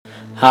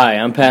Hi,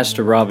 I'm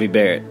Pastor Robbie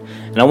Barrett,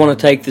 and I want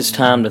to take this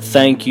time to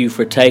thank you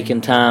for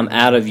taking time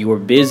out of your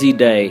busy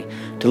day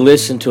to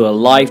listen to a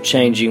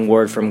life-changing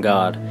word from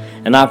God.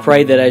 And I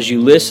pray that as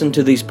you listen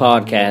to these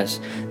podcasts,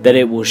 that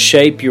it will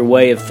shape your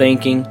way of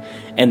thinking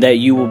and that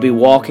you will be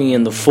walking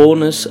in the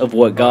fullness of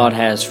what God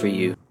has for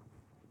you.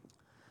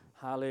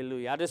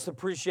 Hallelujah. I just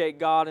appreciate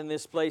God in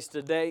this place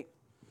today.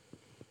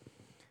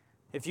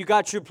 If you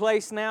got your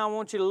place now, I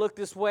want you to look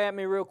this way at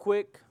me real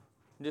quick.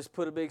 Just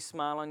put a big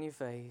smile on your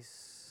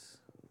face.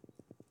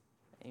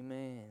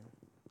 Amen.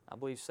 I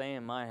believe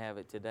Sam might have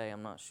it today.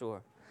 I'm not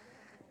sure.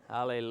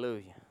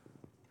 Hallelujah.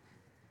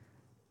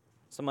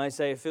 Somebody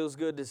say, it feels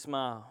good to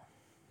smile.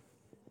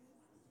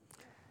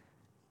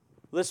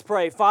 Let's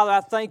pray. Father,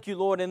 I thank you,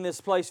 Lord, in this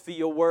place for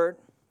your word.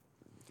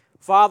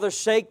 Father,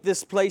 shake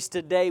this place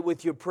today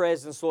with your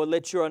presence, Lord.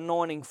 Let your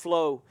anointing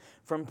flow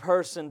from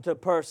person to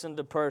person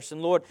to person.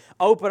 Lord,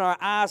 open our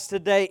eyes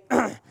today.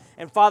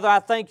 And Father, I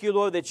thank you,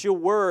 Lord, that your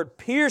word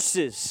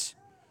pierces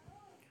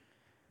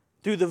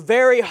through the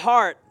very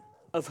heart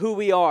of who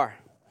we are.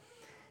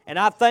 And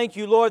I thank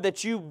you, Lord,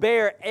 that you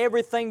bear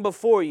everything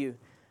before you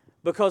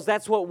because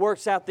that's what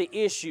works out the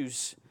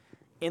issues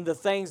in the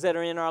things that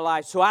are in our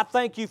life. So I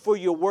thank you for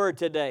your word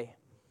today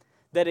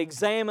that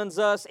examines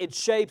us, it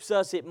shapes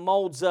us, it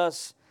molds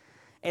us,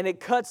 and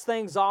it cuts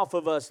things off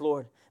of us,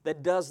 Lord,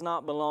 that does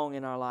not belong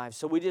in our lives.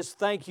 So we just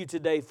thank you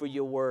today for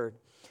your word.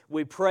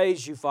 We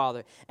praise you,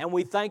 Father. And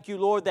we thank you,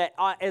 Lord, that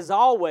as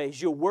always,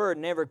 your word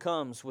never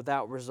comes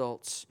without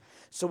results.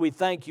 So we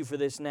thank you for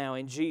this now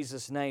in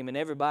Jesus' name. And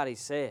everybody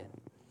said,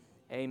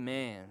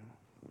 amen.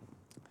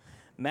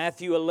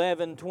 Matthew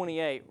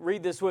 11:28.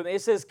 Read this with me.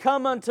 It says,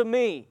 come unto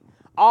me,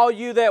 all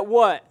you that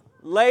what?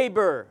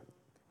 Labor.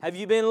 Have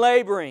you been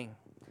laboring?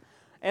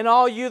 And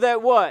all you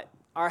that what?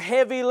 Are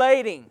heavy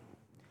laden.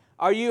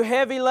 Are you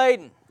heavy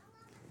laden?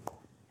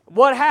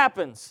 What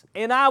happens?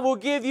 And I will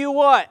give you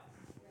what?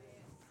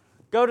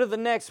 Go to the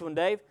next one,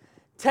 Dave.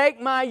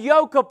 Take my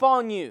yoke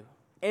upon you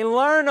and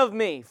learn of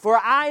me, for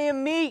I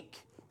am meek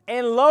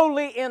and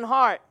lowly in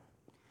heart.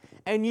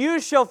 And you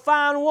shall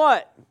find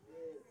what?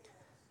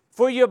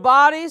 For your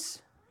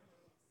bodies?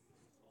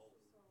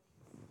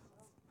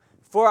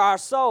 For our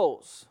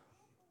souls.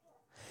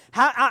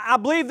 I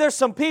believe there's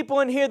some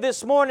people in here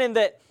this morning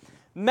that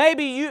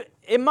maybe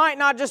it might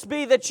not just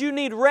be that you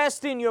need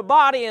rest in your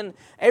body, and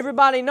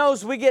everybody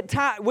knows we get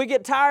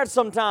tired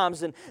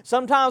sometimes, and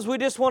sometimes we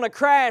just want to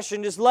crash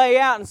and just lay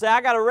out and say,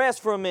 I got to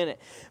rest for a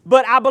minute.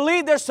 But I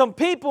believe there's some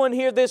people in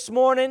here this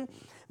morning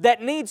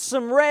that need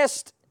some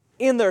rest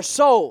in their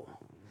soul.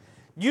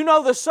 You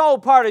know the soul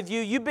part of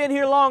you. You've been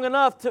here long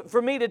enough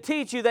for me to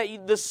teach you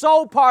that the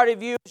soul part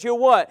of you is your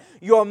what?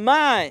 Your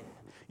mind.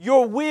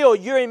 Your will,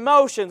 your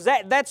emotions,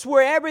 that's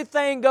where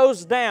everything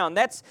goes down.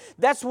 That's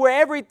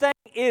where everything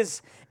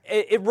is,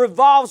 it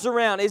revolves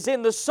around, is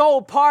in the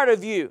soul part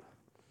of you.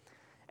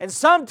 And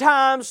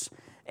sometimes,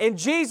 and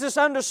Jesus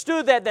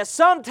understood that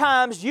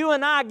sometimes you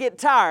and I get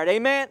tired,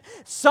 amen?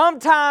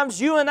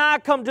 Sometimes you and I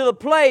come to the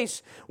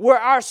place where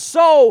our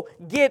soul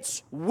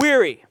gets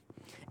weary.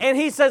 And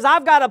He says,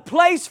 I've got a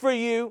place for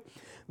you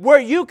where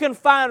you can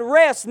find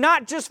rest,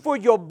 not just for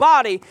your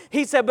body.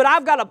 He said, but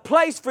I've got a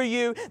place for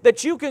you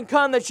that you can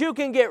come, that you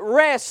can get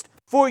rest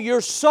for your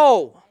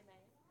soul.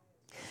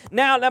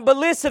 Now, but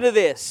listen to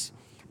this.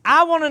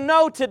 I want to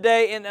know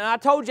today, and I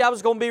told you I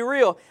was going to be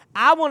real.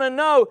 I want to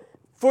know,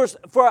 for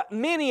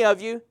many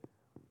of you,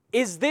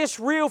 is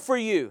this real for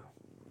you?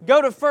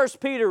 Go to 1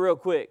 Peter real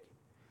quick.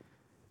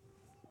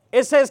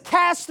 It says,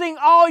 casting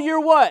all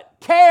your what?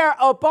 Care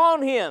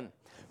upon Him.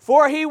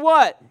 For He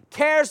what?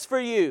 Cares for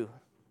you.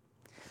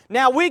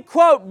 Now, we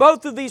quote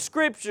both of these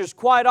scriptures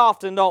quite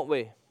often, don't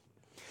we?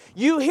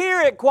 You hear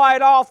it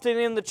quite often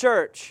in the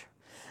church.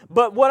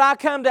 But what I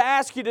come to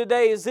ask you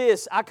today is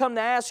this. I come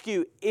to ask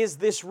you, is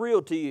this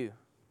real to you?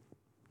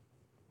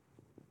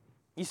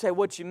 You say,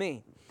 what you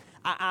mean?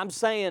 I'm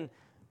saying,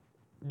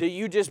 do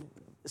you just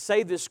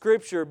say the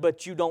scripture,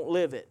 but you don't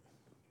live it?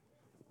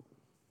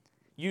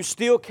 You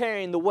still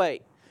carrying the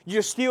weight.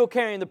 You're still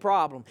carrying the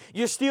problem.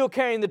 You're still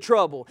carrying the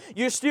trouble.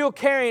 You're still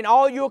carrying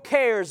all your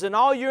cares and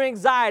all your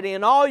anxiety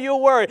and all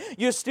your worry.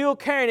 You're still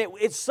carrying it.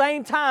 At the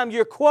same time,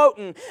 you're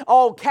quoting,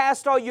 oh,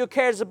 cast all your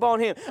cares upon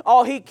Him.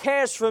 Oh, He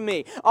cares for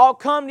me. I'll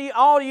come to you,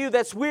 all of you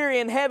that's weary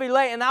and heavy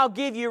laden, and I'll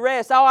give you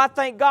rest. Oh, I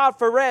thank God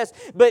for rest.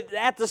 But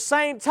at the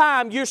same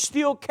time, you're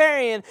still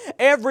carrying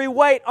every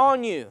weight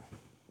on you.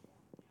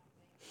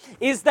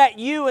 Is that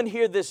you in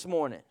here this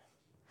morning?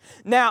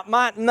 Now,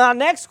 my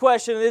next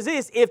question is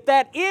this. If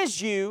that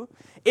is you,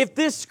 if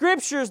these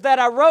scriptures that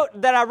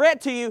I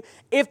read to you,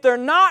 if they're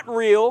not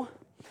real,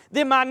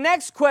 then my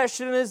next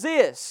question is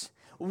this.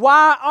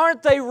 Why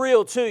aren't they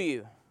real to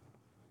you?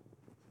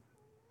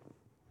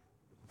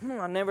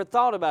 I never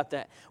thought about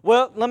that.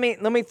 Well, let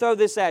me throw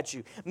this at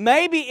you.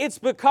 Maybe it's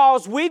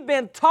because we've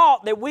been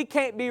taught that we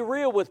can't be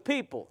real with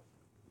people.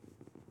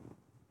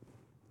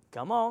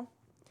 Come on.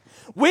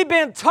 We've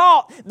been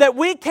taught that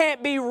we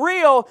can't be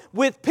real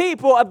with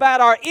people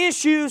about our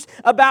issues,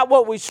 about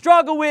what we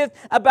struggle with,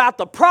 about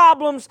the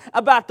problems,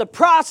 about the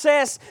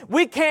process.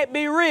 We can't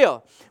be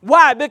real.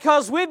 Why?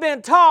 Because we've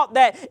been taught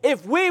that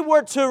if we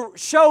were to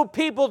show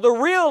people the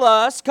real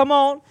us, come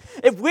on,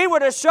 if we were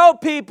to show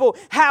people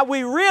how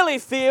we really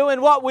feel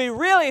and what we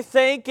really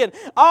think and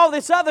all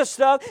this other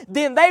stuff,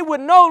 then they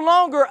would no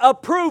longer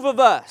approve of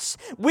us.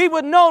 We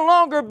would no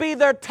longer be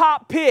their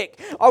top pick,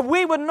 or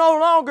we would no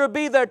longer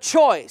be their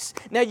choice.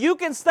 Now, you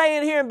can stay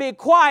in here and be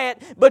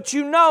quiet, but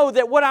you know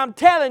that what I'm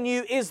telling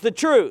you is the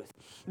truth.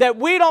 That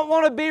we don't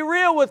want to be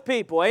real with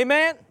people.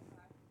 Amen?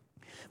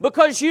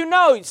 Because you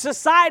know,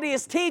 society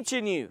is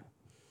teaching you.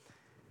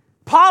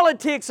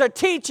 Politics are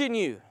teaching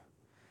you.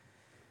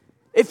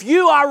 If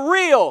you are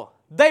real,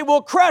 they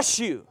will crush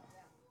you.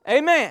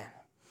 Amen.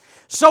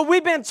 So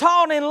we've been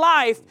taught in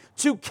life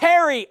to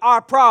carry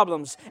our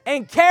problems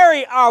and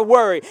carry our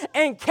worry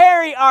and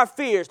carry our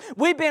fears.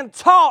 We've been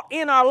taught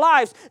in our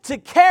lives to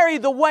carry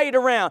the weight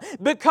around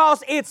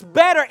because it's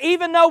better,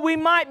 even though we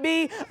might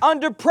be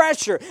under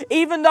pressure,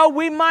 even though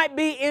we might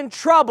be in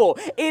trouble.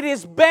 It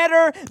is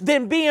better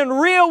than being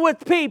real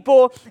with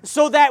people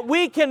so that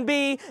we can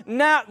be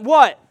not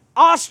what?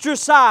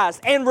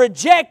 Ostracized and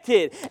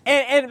rejected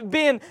and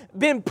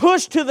been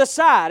pushed to the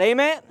side.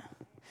 Amen?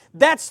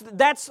 That's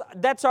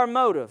our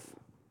motive.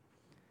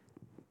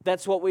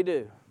 That's what we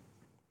do.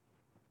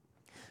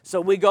 So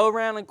we go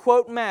around and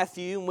quote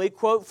Matthew and we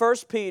quote 1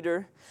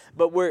 Peter,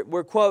 but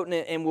we're quoting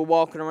it and we're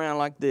walking around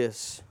like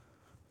this.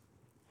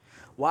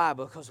 Why?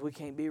 Because we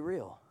can't be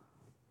real.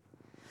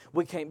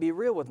 We can't be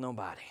real with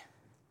nobody.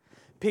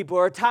 People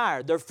are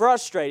tired, they're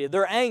frustrated,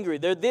 they're angry,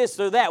 they're this,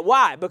 they're that.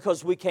 Why?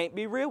 Because we can't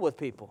be real with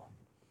people.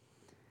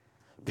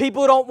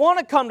 People don't want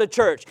to come to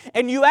church.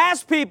 And you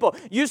ask people,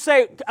 you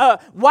say,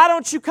 why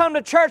don't you come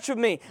to church with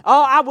me?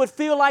 Oh, I would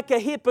feel like a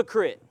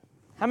hypocrite.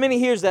 How many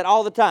hears that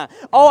all the time?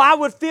 Oh, I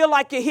would feel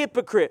like a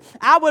hypocrite.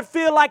 I would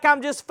feel like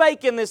I'm just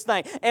faking this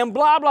thing. And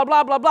blah, blah,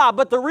 blah, blah, blah.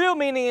 But the real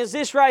meaning is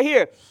this right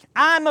here.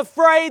 I'm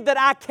afraid that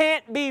I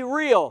can't be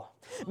real.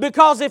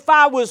 Because if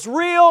I was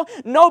real,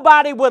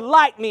 nobody would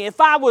like me. If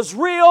I was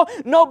real,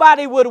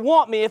 nobody would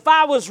want me. If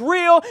I was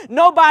real,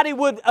 nobody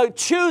would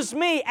choose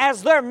me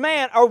as their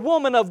man or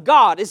woman of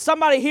God. Is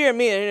somebody hearing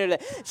me today?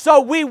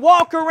 So we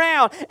walk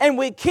around and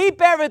we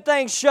keep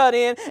everything shut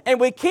in and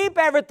we keep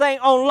everything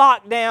on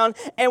lockdown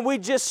and we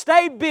just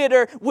stay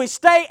bitter, we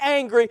stay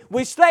angry,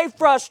 we stay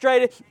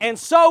frustrated, and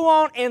so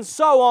on and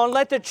so on.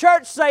 Let the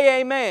church say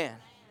amen.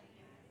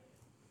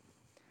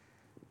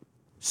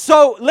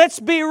 So let's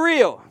be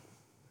real.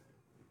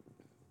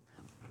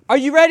 Are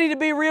you ready to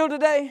be real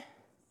today?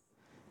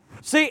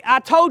 See,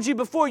 I told you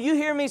before, you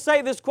hear me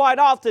say this quite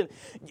often.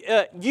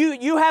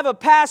 You have a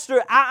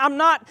pastor. I'm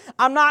not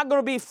going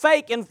to be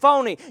fake and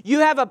phony.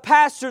 You have a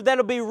pastor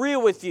that'll be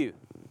real with you.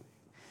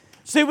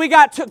 See, we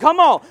got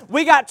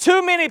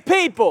too many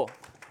people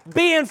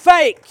being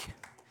fake.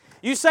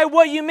 You say,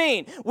 what do you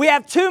mean? We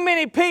have too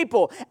many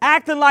people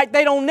acting like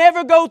they don't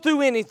never go through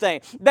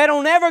anything. They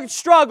don't ever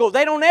struggle.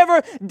 They don't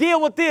ever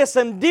deal with this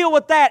and deal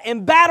with that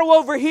and battle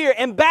over here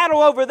and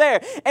battle over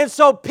there. And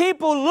so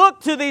people look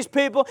to these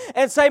people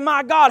and say,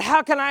 my God,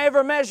 how can I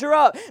ever measure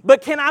up?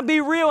 But can I be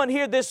real in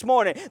here this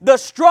morning? The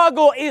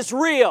struggle is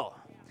real.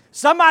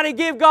 Somebody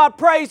give God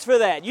praise for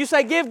that. You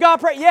say, give God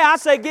praise? Yeah, I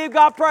say, give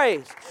God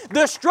praise.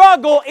 The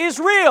struggle is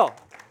real.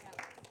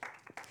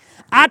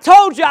 I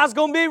told you I was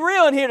going to be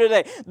real in here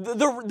today.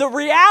 The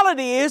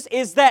reality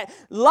is that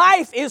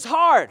life is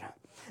hard.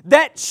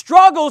 That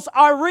struggles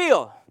are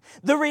real.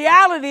 The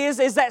reality is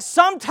that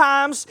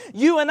sometimes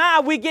you and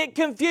I, we get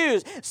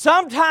confused.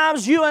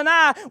 Sometimes you and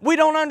I, we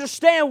don't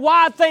understand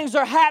why things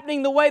are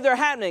happening the way they're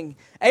happening.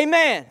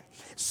 Amen.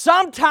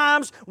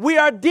 Sometimes we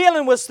are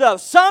dealing with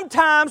stuff.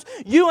 Sometimes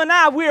you and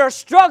I, we are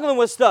struggling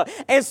with stuff.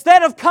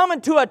 Instead of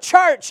coming to a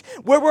church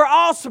where we're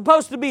all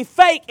supposed to be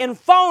fake and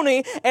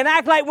phony and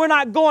act like we're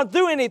not going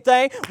through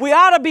anything, we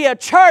ought to be a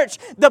church.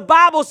 The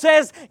Bible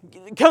says,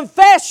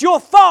 confess your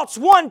faults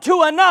one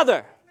to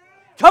another.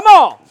 Come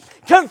on.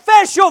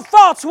 Confess your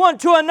faults one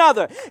to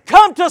another.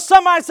 Come to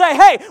somebody and say,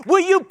 hey, will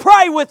you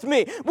pray with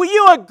me? Will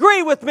you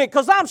agree with me?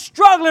 Because I'm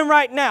struggling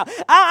right now.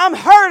 I'm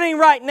hurting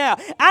right now.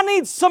 I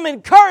need some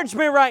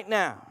encouragement right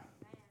now.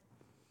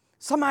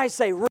 Somebody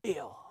say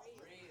real.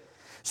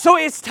 So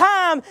it's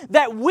time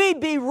that we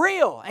be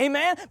real.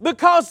 Amen?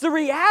 Because the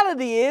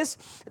reality is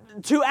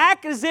to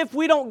act as if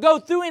we don't go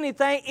through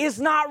anything is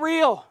not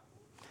real.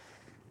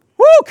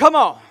 Woo, come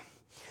on.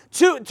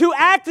 To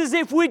act as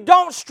if we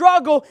don't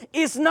struggle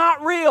is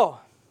not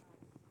real.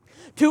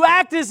 To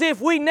act as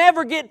if we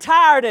never get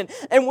tired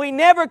and we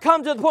never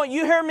come to the point.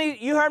 You heard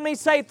me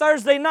say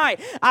Thursday night,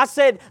 I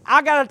said,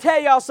 I got to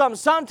tell y'all something.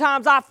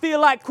 Sometimes I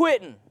feel like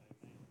quitting.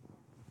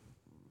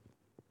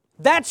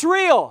 That's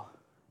real.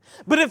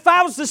 But if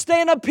I was to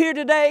stand up here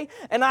today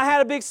and I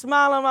had a big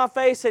smile on my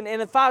face and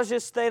if I was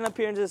just standing up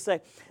here and just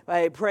say,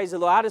 hey, praise the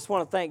Lord, I just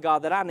want to thank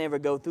God that I never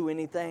go through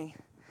anything.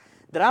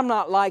 That I'm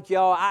not like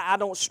y'all. I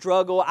don't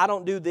struggle. I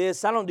don't do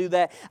this. I don't do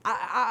that.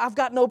 I've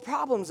got no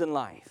problems in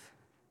life.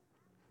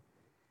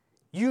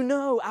 you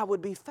know I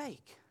would be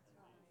fake.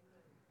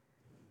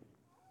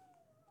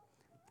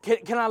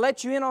 Can I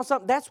let you in on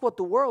something? That's what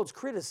the world's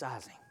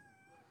criticizing.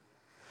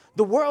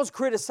 The world's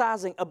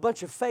criticizing a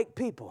bunch of fake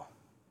people.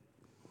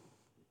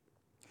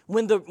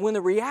 When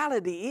the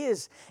reality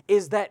is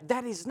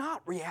that is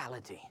not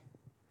reality.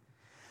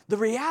 The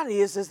reality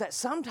is that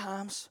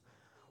sometimes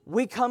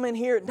we come in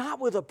here not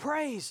with a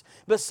praise,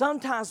 but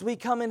sometimes we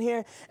come in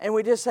here and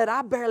we just said,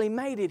 I barely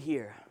made it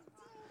here.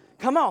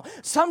 Come on.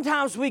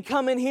 Sometimes we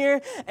come in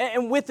here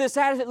and with this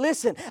attitude,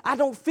 listen, I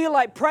don't feel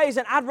like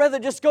praising. I'd rather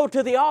just go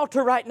to the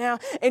altar right now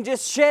and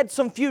just shed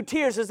some few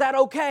tears. Is that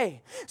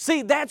okay?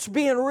 See, that's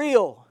being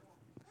real.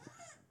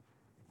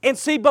 And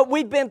see, but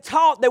we've been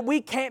taught that we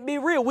can't be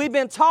real. We've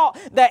been taught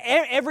that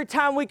every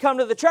time we come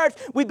to the church,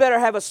 we better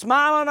have a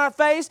smile on our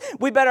face.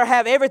 We better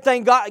have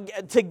everything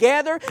got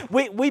together.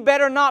 We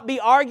better not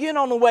be arguing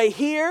on the way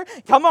here.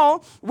 Come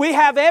on. We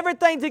have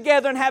everything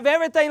together and have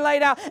everything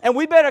laid out. And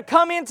we better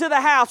come into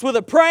the house with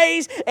a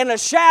praise and a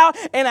shout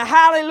and a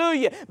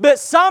hallelujah. But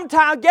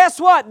sometimes, guess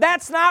what?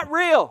 That's not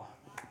real.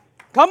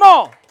 Come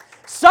on.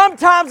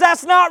 Sometimes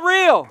that's not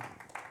real.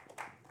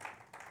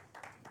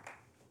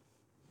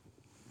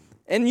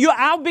 And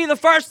I'll be the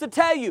first to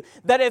tell you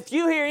that if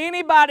you hear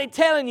anybody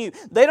telling you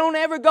they don't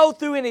ever go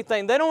through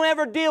anything, they don't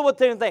ever deal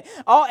with anything,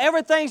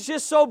 everything's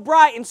just so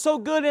bright and so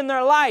good in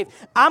their life,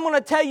 I'm going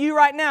to tell you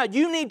right now,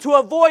 you need to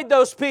avoid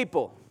those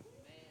people.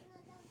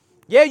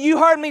 Yeah, you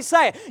heard me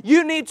say it.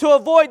 You need to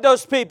avoid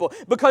those people.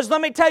 Because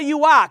let me tell you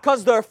why.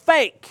 Because they're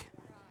fake.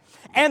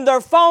 And they're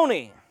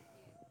phony.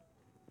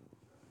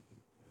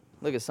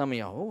 Look at some of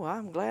y'all. Oh,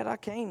 I'm glad I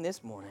came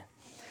this morning.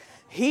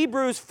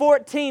 Hebrews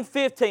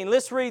 14:15.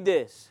 Let's read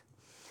this.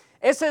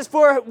 It says,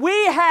 for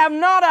we have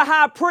not a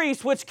high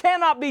priest which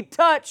cannot be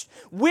touched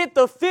with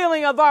the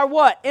feeling of our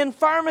what?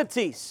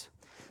 Infirmities.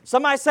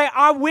 Somebody say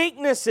our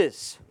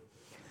weaknesses.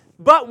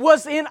 But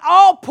was in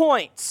all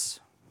points.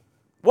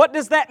 What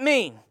does that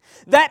mean?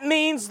 That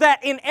means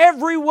that in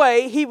every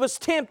way He was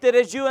tempted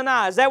as you and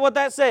I. Is that what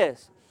that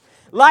says?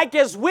 Like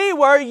as we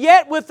were,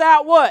 yet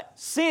without what?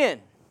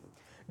 Sin.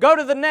 Go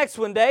to the next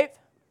one, Dave.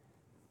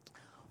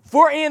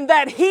 For in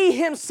that He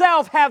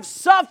Himself have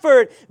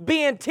suffered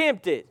being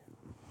tempted.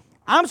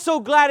 I'm so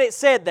glad it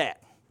said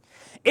that.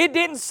 It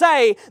didn't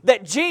say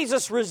that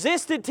Jesus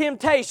resisted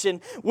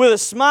temptation with a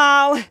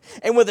smile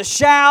and with a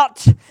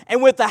shout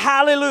and with a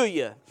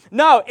hallelujah.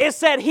 No, it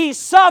said He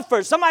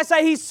suffered. Somebody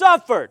say He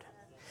suffered.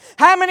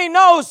 How many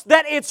knows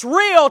that it's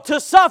real to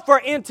suffer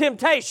in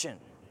temptation?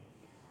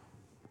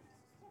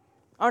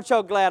 Aren't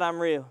y'all glad I'm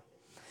real?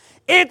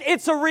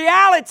 It's a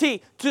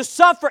reality to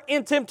suffer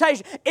in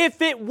temptation.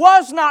 If it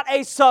was not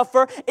a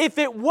suffer, if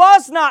it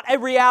was not a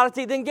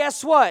reality, then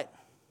guess what?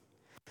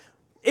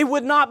 It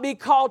would not be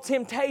called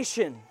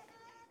temptation.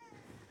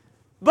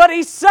 But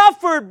He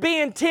suffered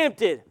being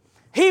tempted.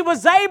 He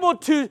was able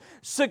to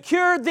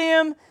secure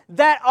them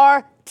that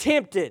are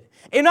tempted.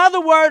 In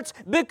other words,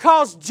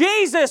 because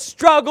Jesus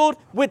struggled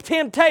with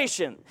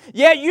temptation.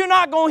 Yeah, you're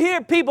not going to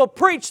hear people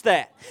preach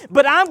that.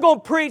 But I'm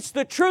going to preach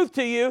the truth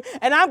to you,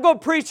 and I'm going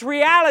to preach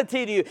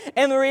reality to you.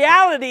 And the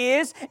reality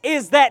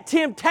is that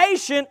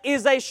temptation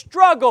is a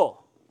struggle.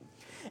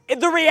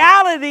 The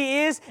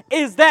reality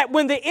is that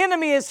when the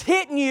enemy is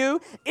hitting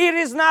you, it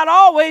is not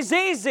always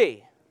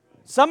easy.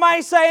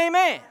 Somebody say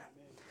amen.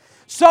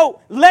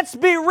 So let's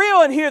be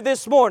real in here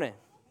this morning.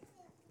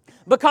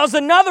 Because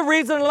another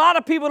reason a lot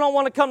of people don't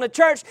want to come to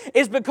church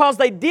is because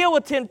they deal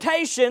with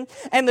temptation,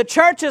 and the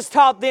church has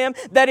taught them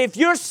that if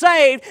you're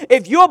saved,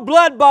 if you're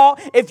blood bought,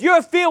 if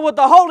you're filled with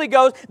the Holy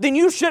Ghost, then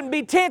you shouldn't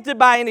be tempted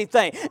by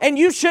anything, and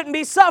you shouldn't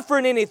be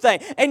suffering anything,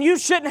 and you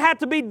shouldn't have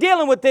to be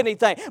dealing with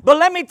anything. But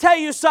let me tell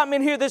you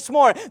something in here this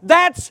morning.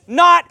 That's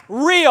not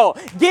real.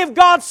 Give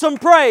God some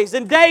praise.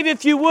 And Dave,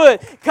 if you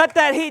would, cut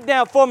that heat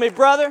down for me,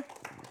 brother.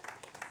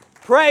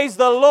 Praise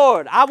the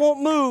Lord. I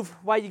won't move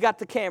while you got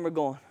the camera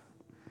going.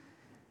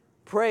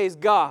 Praise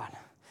God.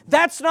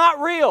 That's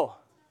not real.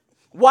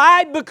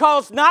 Why?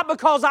 Not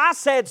because I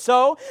said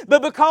so,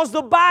 but because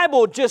the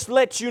Bible just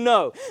lets you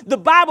know. The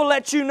Bible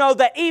lets you know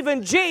that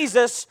even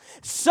Jesus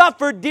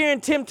suffered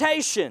during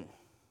temptation.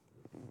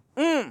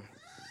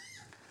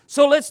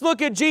 So let's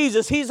look at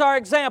Jesus. He's our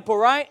example,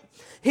 right?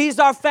 He's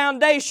our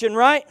foundation,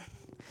 right?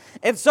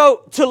 And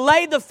so to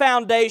lay the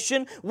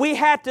foundation, we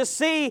have to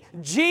see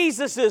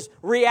Jesus'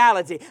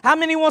 reality. How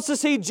many wants to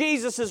see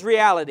Jesus'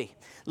 reality?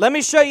 Let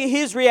me show you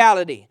His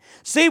reality.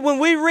 See, when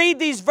we read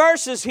these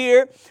verses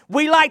here,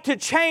 we like to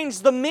change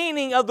the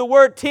meaning of the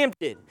word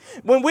tempted.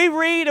 When we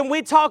read and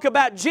we talk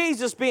about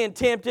Jesus being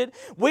tempted,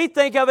 we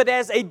think of it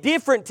as a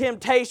different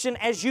temptation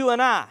as you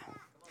and I.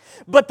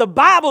 But the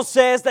Bible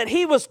says that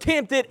He was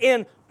tempted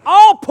in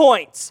all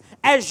points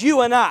as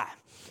you and I.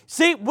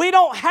 See, we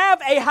don't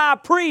have a high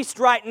priest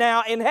right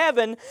now in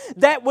heaven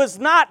that was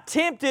not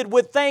tempted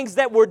with things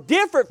that were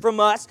different from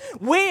us.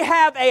 We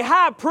have a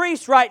high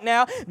priest right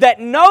now that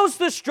knows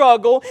the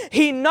struggle.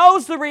 He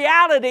knows the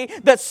reality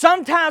that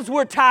sometimes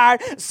we're tired,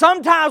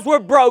 sometimes we're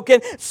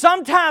broken,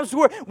 sometimes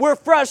we're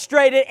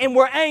frustrated and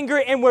we're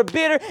angry and we're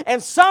bitter,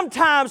 and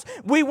sometimes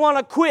we want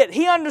to quit.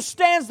 He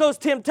understands those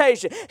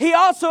temptations. He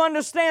also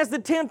understands the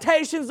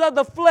temptations of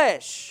the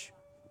flesh.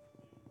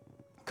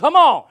 Come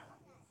on.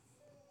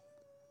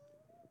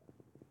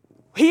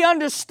 He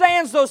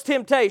understands those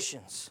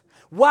temptations.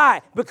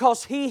 Why?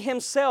 Because He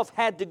Himself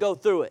had to go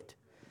through it.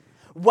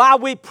 Why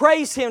we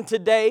praise Him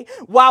today,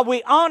 why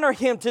we honor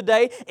Him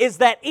today, is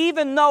that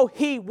even though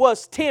He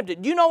was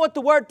tempted. You know what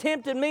the word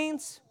tempted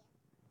means?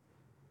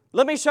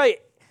 Let me show you.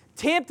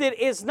 Tempted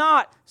is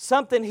not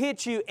something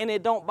hits you and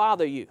it don't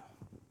bother you.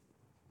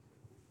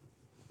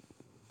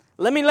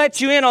 Let me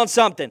let you in on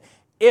something.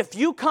 If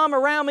you come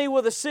around me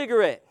with a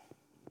cigarette,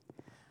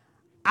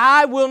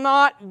 I will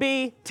not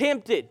be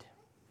tempted.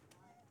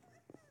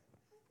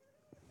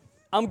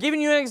 I'm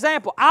giving you an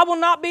example. I will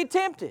not be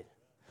tempted.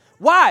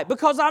 Why?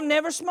 Because I've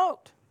never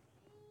smoked.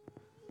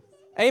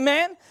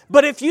 Amen?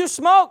 But if you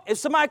smoke, if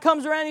somebody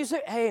comes around and you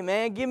say, hey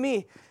man, give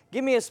me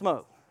a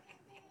smoke.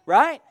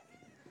 Right?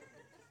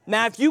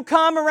 Now if you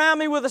come around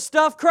me with a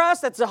stuffed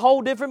crust, that's a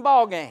whole different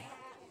ball game.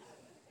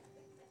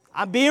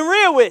 I'm being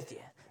real with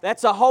you.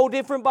 That's a whole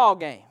different ball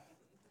game.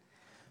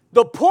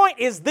 The point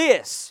is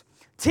this.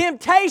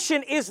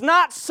 Temptation is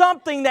not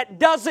something that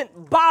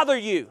doesn't bother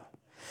you.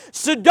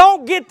 So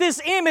don't get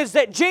this image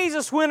that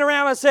Jesus went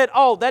around and said,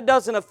 oh, that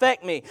doesn't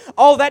affect me.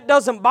 Oh, that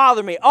doesn't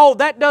bother me. Oh,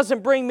 that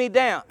doesn't bring me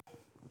down.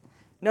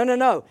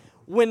 No.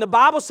 When the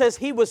Bible says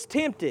He was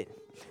tempted,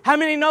 how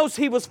many knows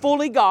He was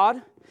fully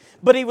God,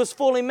 but He was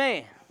fully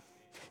man?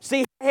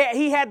 See,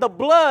 He had the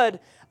blood,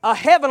 a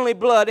heavenly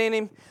blood in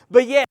Him,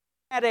 but yet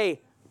He had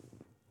a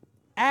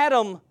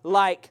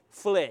Adam-like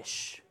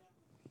flesh.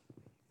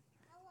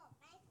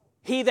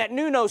 He that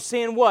knew no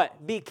sin,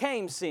 what?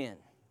 Became sin.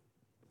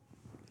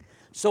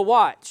 So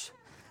watch.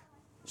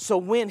 So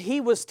when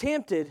He was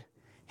tempted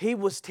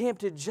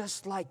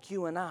just like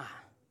you and I.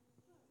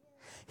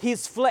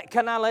 His flesh,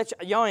 can I let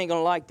y'all ain't going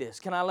to like this.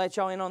 Can I let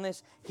y'all in on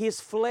this? His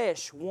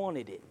flesh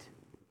wanted it.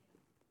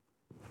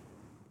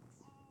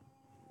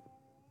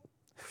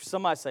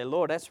 Somebody say,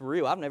 Lord, that's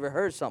real. I've never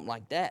heard something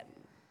like that.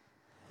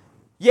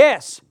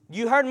 Yes,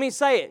 you heard me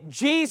say it.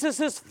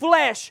 Jesus'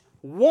 flesh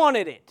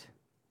wanted it.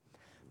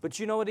 But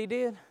you know what He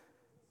did?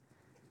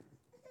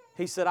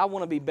 He said, I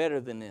want to be better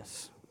than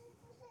this.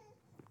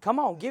 Come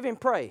on, give Him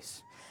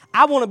praise.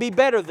 I want to be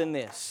better than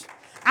this.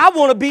 I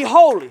want to be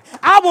holy.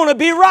 I want to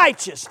be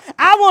righteous.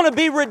 I want to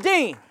be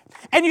redeemed.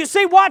 And you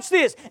see, watch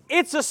this.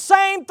 It's the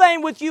same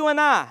thing with you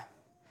and I.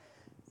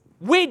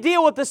 We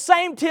deal with the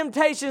same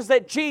temptations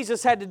that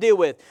Jesus had to deal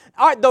with.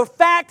 The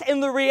fact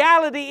and the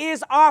reality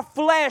is our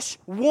flesh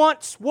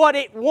wants what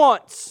it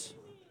wants.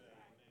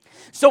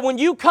 So when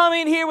you come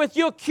in here with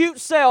your cute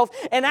self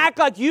and act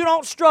like you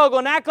don't struggle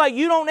and act like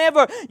you don't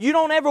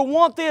ever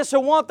want this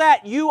or want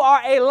that, you are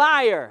a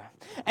liar.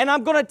 And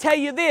I'm going to tell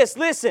you this,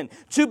 listen,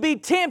 to be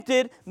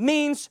tempted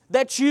means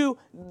that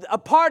a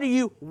part of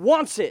you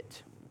wants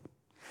it.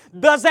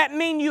 Does that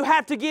mean you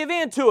have to give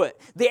in to it?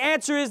 The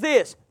answer is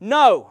this,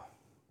 no.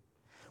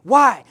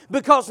 Why?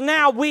 Because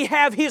now we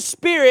have His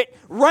Spirit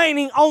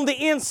reigning on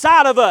the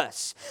inside of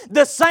us.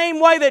 The same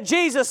way that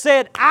Jesus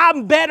said,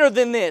 I'm better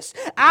than this.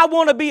 I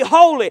want to be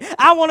holy.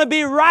 I want to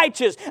be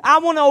righteous. I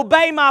want to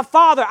obey my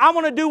Father. I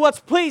want to do what's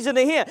pleasing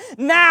to Him.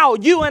 Now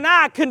you and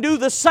I can do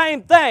the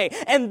same thing.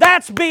 And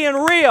that's being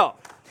real.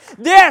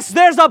 Yes,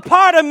 there's a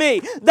part of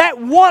me that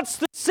wants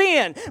to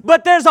sin,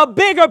 but there's a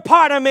bigger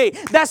part of me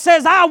that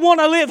says, I want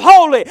to live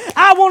holy.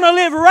 I want to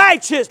live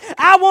righteous.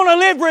 I want to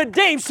live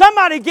redeemed.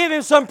 Somebody give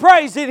Him some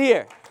praise in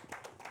here.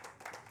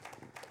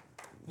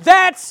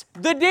 That's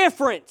the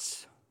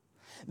difference.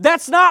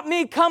 That's not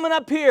me coming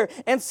up here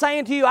and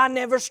saying to you, I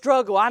never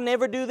struggle. I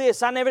never do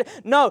this.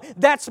 No,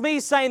 that's me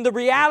saying the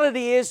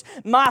reality is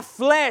my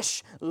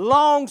flesh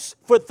longs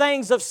for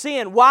things of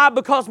sin. Why?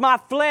 Because my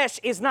flesh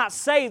is not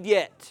saved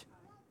yet.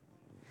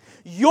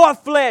 Your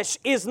flesh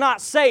is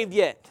not saved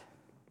yet.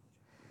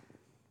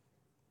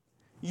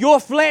 Your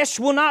flesh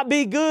will not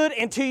be good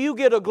until you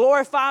get a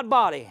glorified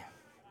body.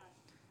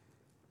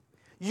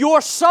 Your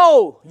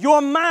soul,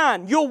 your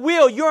mind, your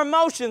will, your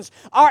emotions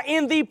are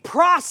in the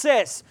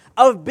process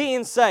of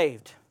being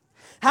saved.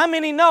 How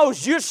many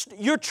knows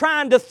you're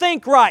trying to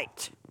think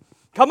right?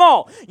 Come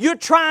on. You're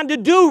trying to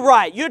do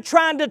right. You're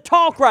trying to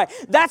talk right.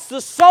 That's the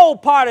soul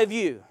part of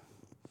you.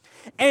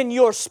 And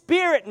your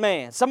spirit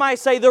man, somebody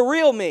say the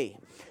real me.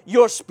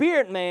 Your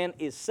spirit man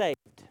is saved.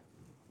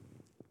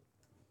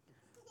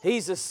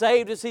 He's as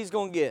saved as he's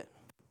going to get.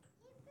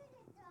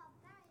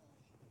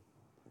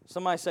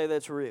 Somebody say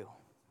that's real.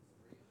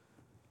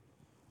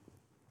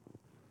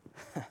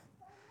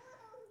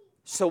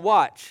 So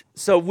watch.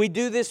 So we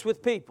do this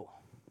with people.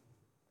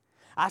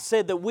 I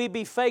said that we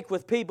be fake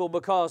with people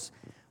because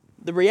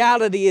the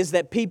reality is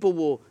that people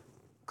will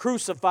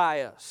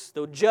crucify us.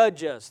 They'll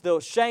judge us. They'll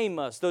shame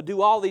us. They'll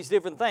do all these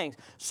different things.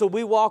 So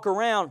we walk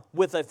around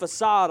with a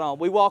facade on.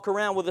 We walk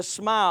around with a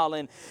smile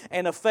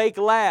and a fake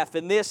laugh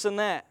and this and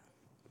that.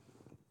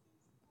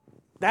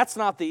 That's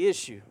not the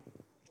issue.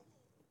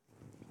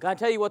 Can I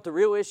tell you what the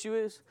real issue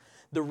is?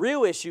 The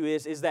real issue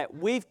is that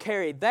we've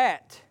carried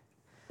that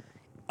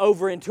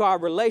over into our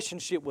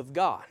relationship with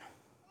God.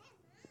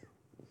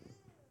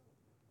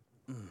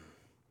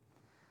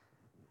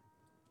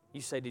 You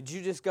say, did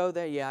you just go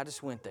there? Yeah, I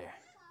just went there.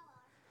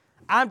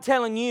 I'm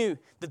telling you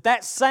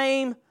that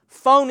same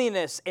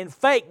phoniness and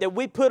fake that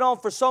we put on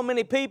for so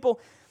many people,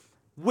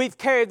 we've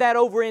carried that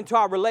over into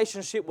our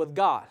relationship with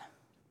God.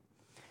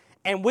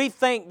 And we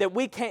think that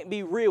we can't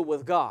be real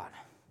with God.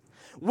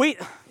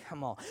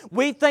 Come on.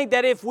 We think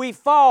that if we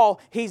fall,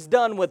 He's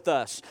done with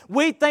us.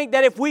 We think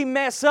that if we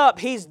mess up,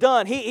 He's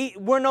done.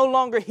 We're no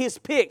longer His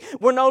pick.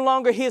 We're no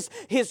longer His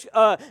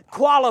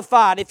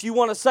qualified, if you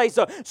want to say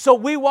so. So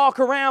we walk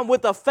around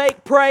with a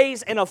fake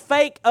praise and a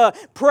fake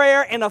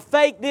prayer and a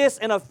fake this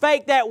and a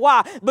fake that.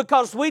 Why?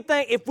 Because we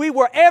think if we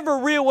were ever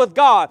real with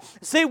God,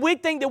 see, we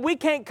think that we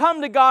can't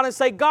come to God and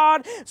say,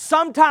 God,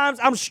 sometimes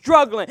I'm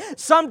struggling.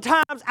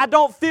 Sometimes I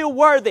don't feel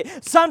worthy.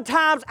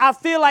 Sometimes I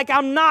feel like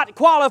I'm not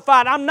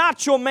qualified. I'm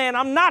not your man.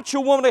 I'm not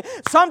your woman.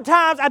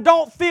 Sometimes I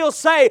don't feel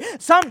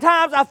saved.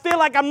 Sometimes I feel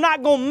like I'm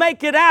not going to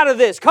make it out of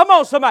this. Come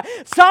on, somebody.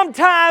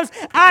 Sometimes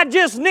I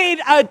just need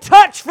a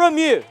touch from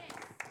you.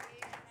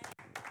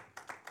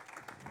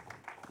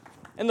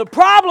 And the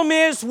problem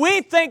is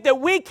we think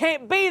that we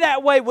can't be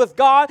that way with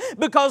God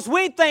because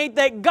we think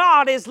that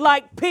God is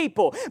like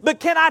people. But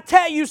can I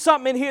tell you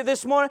something in here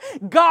this morning?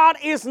 God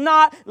is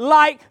not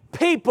like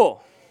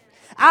people.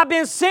 I've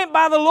been sent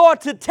by the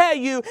Lord to tell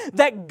you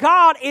that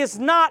God is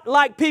not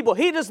like people.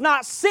 He does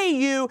not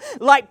see you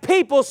like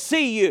people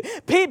see you.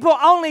 People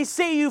only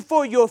see you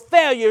for your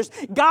failures.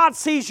 God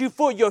sees you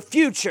for your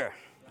future.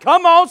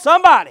 Come on,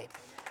 somebody.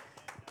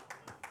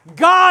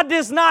 God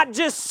does not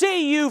just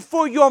see you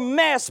for your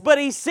mess, but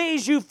He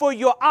sees you for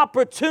your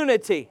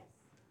opportunity.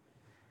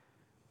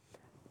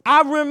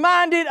 I'm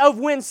reminded of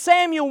when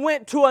Samuel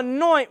went to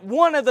anoint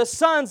one of the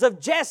sons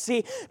of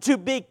Jesse to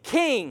be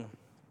king.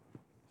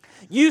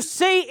 You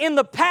see in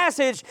the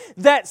passage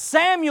that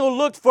Samuel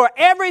looked for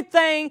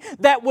everything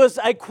that was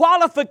a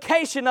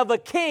qualification of a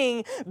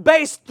king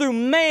based through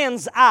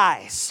man's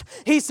eyes.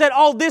 He said,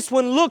 oh, this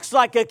one looks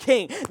like a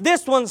king.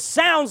 This one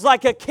sounds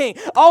like a king.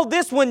 Oh,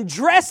 this one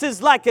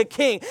dresses like a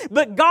king.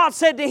 But God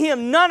said to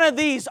him, none of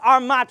these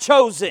are my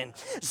chosen.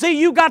 See,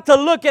 you got to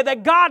look at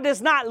that. God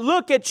does not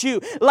look at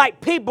you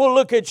like people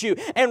look at you.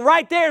 And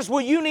right there is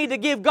where you need to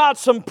give God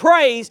some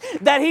praise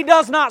that He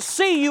does not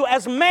see you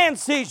as man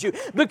sees you.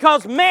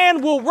 Because man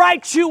will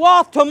write you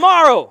off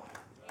tomorrow.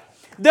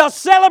 They'll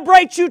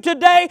celebrate you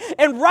today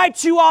and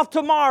write you off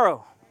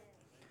tomorrow.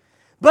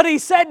 But He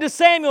said to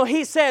Samuel,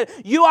 He said,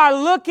 you are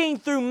looking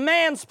through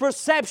man's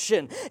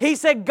perception. He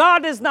said,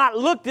 God does not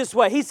look this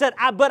way. He said,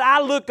 but I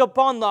look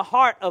upon the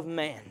heart of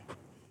man.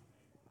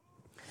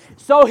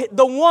 So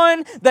the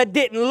one that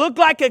didn't look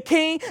like a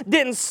king,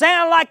 didn't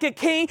sound like a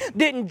king,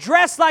 didn't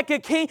dress like a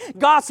king,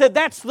 God said,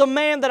 that's the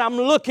man that I'm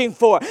looking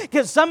for.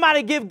 Can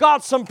somebody give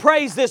God some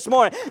praise this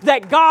morning?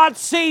 That God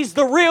sees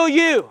the real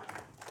you.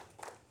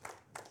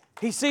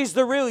 He sees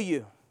the real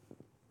you.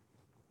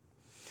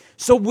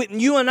 So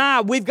you and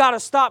I, we've got to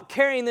stop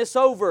carrying this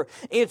over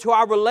into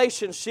our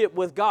relationship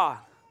with God.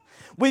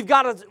 We've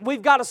got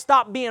to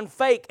stop being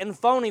fake and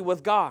phony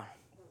with God.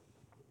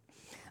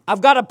 I've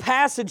got a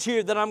passage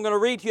here that I'm going to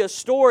read to you, a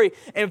story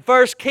in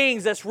 1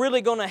 Kings that's really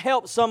going to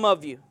help some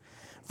of you.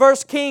 1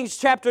 Kings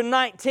chapter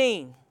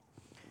 19.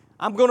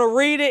 I'm going to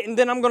read it and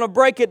then I'm going to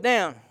break it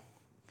down.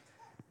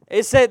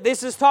 It said,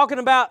 this is talking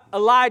about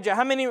Elijah.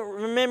 How many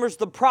remembers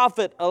the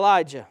prophet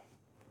Elijah?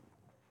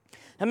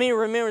 How many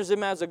remembers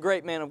him as a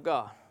great man of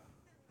God?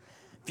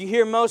 If you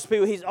hear most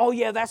people, oh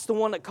yeah, that's the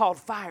one that called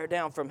fire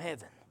down from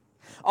heaven.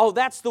 Oh,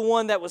 that's the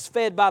one that was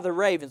fed by the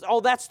ravens.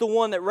 Oh, that's the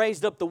one that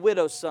raised up the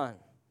widow's son.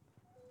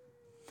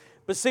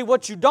 But see,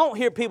 what you don't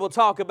hear people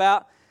talk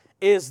about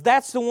is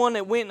that's the one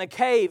that went in a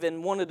cave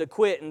and wanted to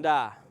quit and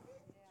die.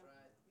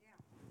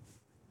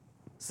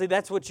 See,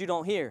 that's what you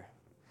don't hear.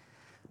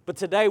 But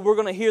today we're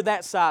going to hear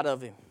that side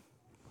of him.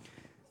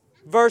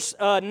 Verse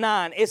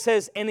 9, it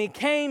says, and he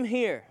came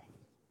here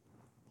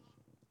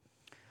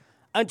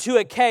unto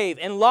a cave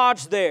and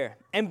lodged there.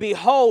 And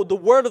behold, the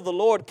word of the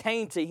Lord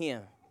came to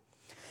him.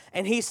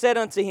 And he said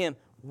unto him,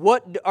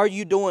 what are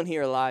you doing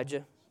here,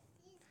 Elijah?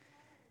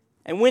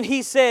 And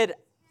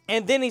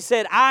then he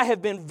said, I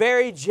have been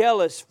very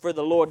jealous for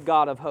the Lord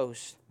God of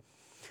hosts.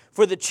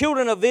 For the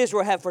children of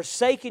Israel have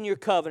forsaken your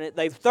covenant.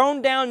 They've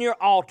thrown down your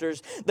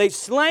altars. They've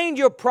slain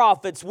your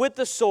prophets with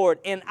the sword.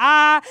 And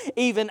I,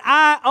 even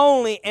I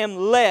only, am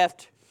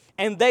left,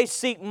 and they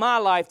seek my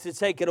life to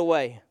take it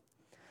away.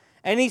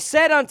 And he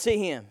said unto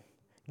him,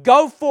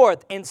 go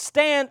forth and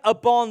stand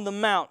upon the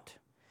mount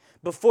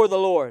before the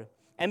Lord.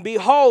 And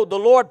behold, the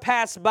Lord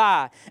passed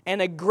by,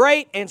 and a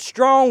great and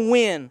strong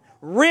wind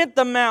rent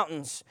the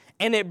mountains,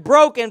 and it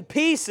broke in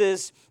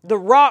pieces the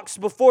rocks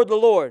before the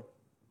Lord.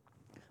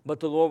 but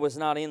the Lord was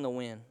not in the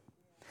wind.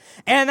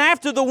 And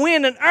after the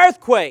wind, an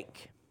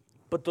earthquake,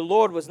 but the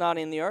Lord was not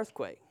in the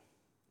earthquake.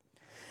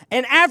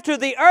 And after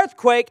the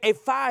earthquake, a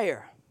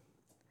fire,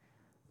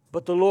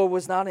 but the Lord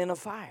was not in a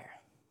fire.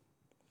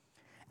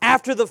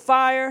 After the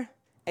fire,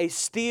 a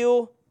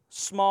still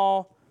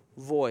small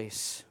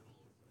voice.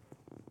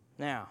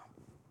 Now,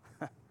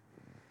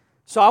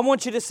 so I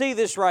want you to see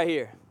this right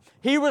here.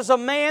 He was a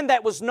man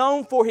that was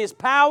known for his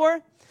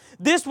power.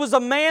 This was a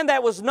man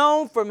that was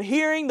known from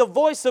hearing the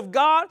voice of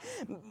God.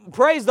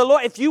 Praise the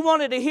Lord. If you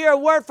wanted to hear a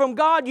word from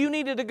God, you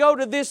needed to go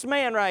to this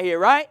man right here,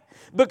 right?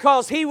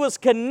 Because he was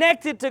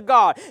connected to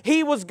God.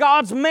 He was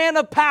God's man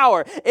of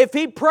power. If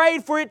he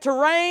prayed for it to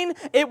rain,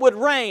 it would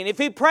rain. If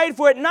he prayed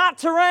for it not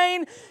to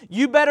rain,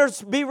 you better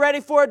be ready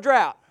for a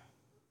drought.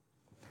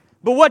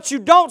 But what you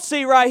don't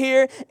see right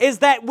here is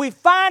that we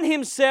find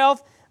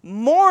himself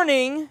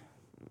mourning.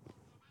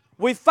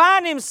 We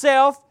find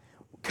himself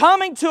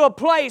coming to a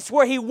place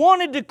where he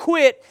wanted to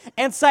quit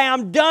and say,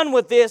 I'm done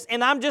with this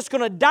and I'm just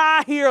going to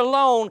die here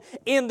alone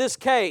in this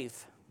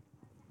cave.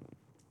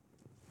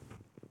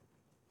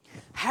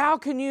 How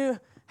can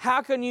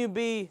you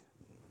be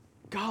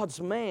God's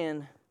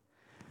man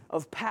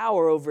of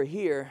power over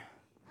here,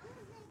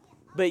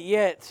 but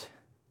yet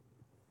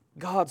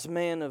God's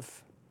man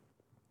of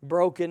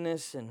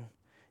brokenness and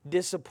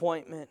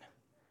disappointment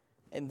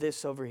and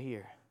this over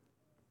here?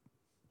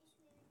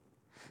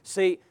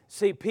 See,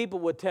 people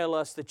would tell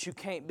us that you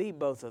can't be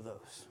both of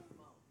those.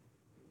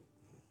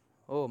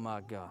 Oh my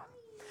God.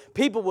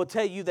 People will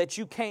tell you that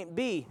you can't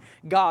be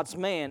God's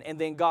man and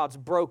then God's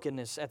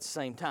brokenness at the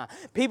same time.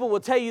 People will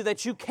tell you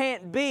that you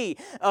can't be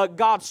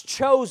God's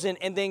chosen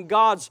and then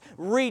God's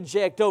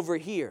reject over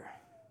here.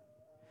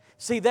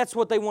 See, that's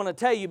what they want to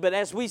tell you. But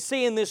as we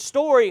see in this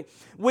story,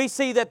 we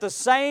see that the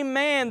same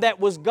man that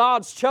was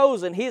God's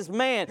chosen, his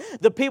man,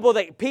 the people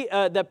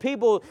that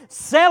people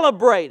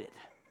celebrated,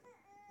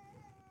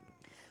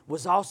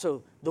 was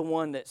also the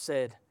one that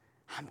said,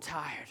 I'm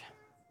tired.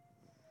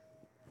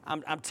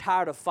 I'm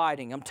tired of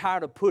fighting. I'm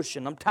tired of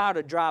pushing. I'm tired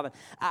of driving.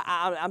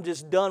 I'm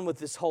just done with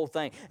this whole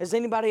thing. Has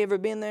anybody ever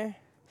been there?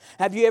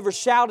 Have you ever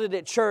shouted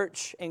at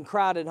church and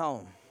cried at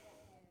home?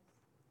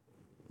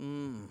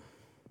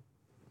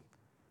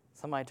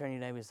 Somebody turn to your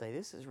neighbor and say,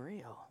 this is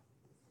real.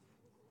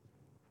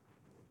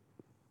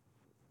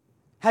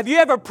 Have you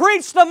ever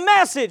preached a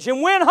message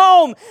and went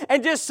home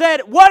and just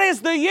said, what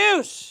is the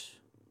use?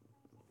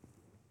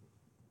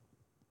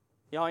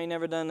 Y'all ain't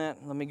never done that?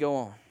 Let me go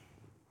on.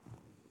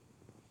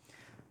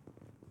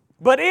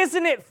 But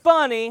isn't it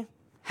funny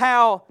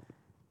how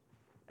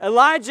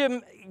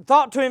Elijah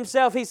thought to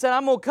himself, he said,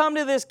 I'm going to come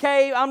to this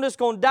cave, I'm just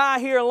going to die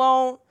here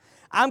alone.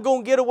 I'm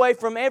going to get away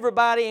from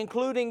everybody,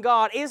 including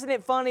God. Isn't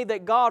it funny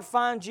that God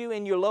finds you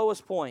in your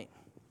lowest point?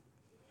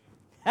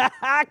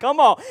 Come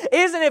on.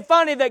 Isn't it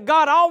funny that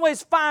God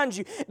always finds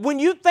you when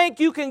you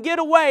think you can get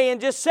away and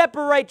just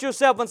separate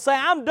yourself and say,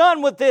 I'm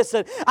done with this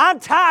and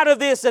I'm tired of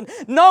this and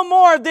no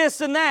more of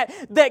this and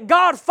that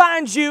God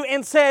finds you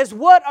and says,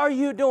 what are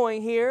you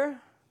doing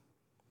here?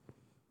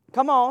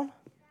 Come on.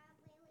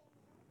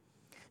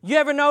 You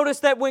ever notice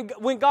that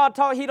when God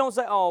talks, He don't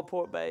say, oh,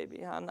 poor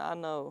baby, I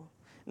know.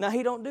 No,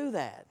 He don't do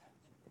that.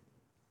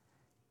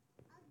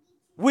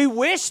 We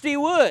wished He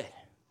would.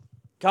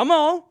 Come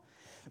on.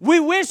 We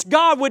wish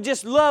God would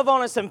just love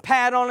on us and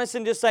pat on us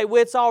and just say,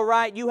 well, it's all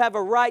right. You have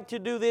a right to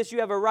do this. You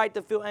have a right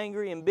to feel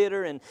angry and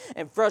bitter and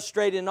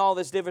frustrated and all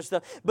this different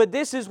stuff. But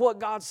this is what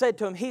God said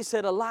to him. He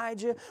said,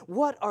 Elijah,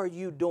 what are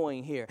you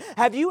doing here?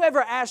 Have you ever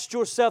asked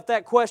yourself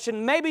that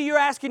question? Maybe you're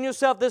asking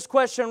yourself this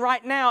question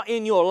right now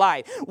in your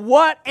life.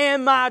 What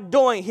am I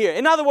doing here?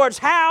 In other words,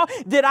 how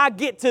did I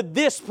get to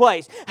this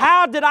place?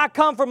 How did I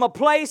come from a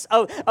place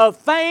of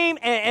fame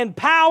and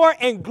power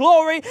and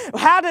glory?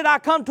 How did I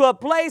come to a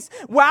place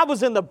where I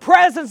was in the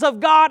presence of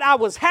God? I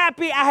was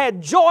happy, I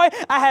had joy,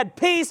 I had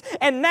peace,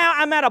 and now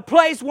I'm at a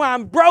place where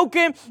I'm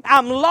broken,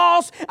 I'm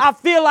lost, I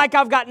feel like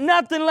I've got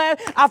nothing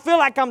left, I feel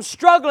like I'm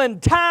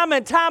struggling time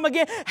and time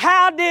again.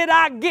 How did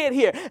I get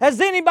here? Has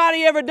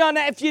anybody ever done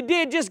that? If you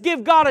did, just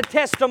give God a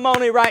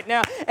testimony right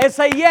now and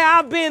say, yeah,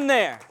 I've been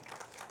there.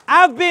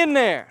 I've been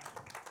there.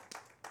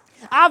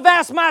 I've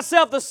asked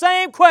myself the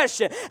same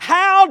question.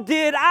 How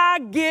did I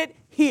get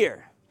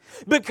here?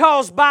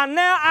 Because by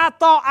now I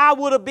thought I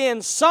would have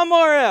been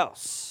somewhere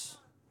else.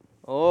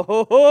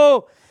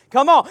 Oh,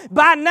 come on.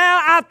 By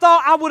now I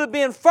thought I would have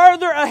been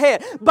further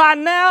ahead. By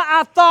now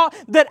I thought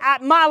that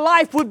my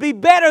life would be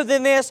better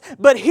than this.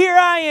 But here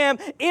I am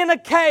in a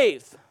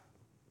cave.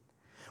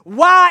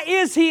 Why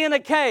is he in a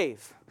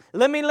cave?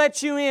 Let me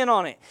let you in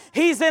on it.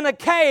 He's in a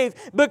cave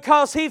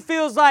because he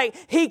feels like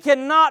he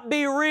cannot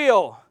be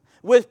real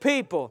with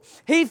people.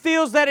 He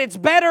feels that it's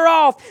better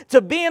off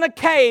to be in a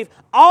cave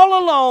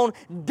all alone,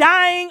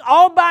 dying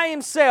all by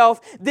himself,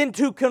 than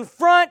to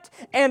confront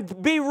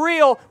and be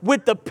real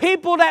with the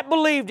people that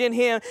believed in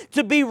him,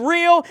 to be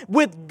real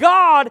with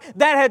God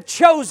that had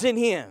chosen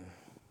him.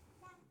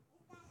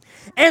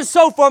 And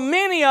so for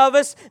many of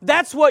us,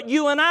 that's what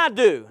you and I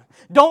do.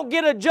 Don't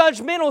get a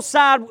judgmental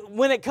side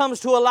when it comes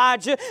to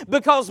Elijah,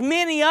 because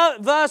many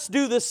of us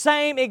do the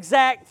same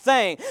exact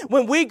thing.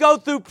 When we go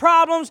through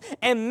problems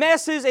and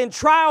messes and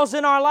trials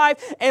in our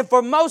life, and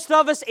for most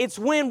of us, it's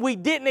when we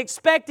didn't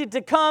expect it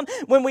to come,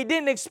 when we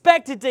didn't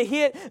expect it to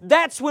hit,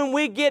 that's when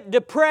we get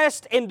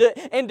depressed and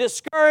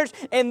discouraged,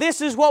 and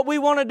this is what we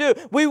want to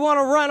do. We want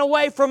to run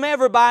away from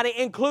everybody,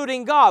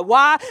 including God.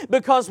 Why?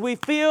 Because we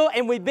feel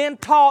and we've been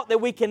taught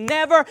that we can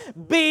never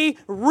be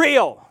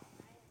real.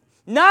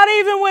 Not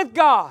even with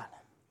God.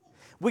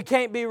 We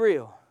can't be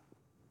real.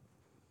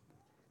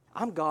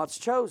 I'm God's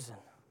chosen.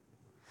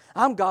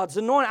 I'm God's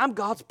anointed. I'm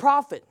God's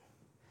prophet.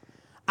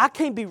 I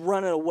can't be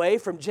running away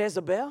from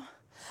Jezebel.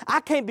 I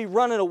can't be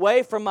running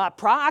away from my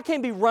pride. I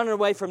can't be running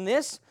away from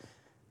this.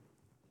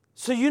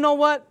 So you know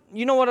what?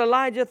 You know what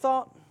Elijah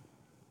thought?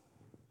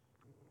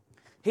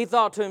 He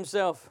thought to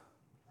himself,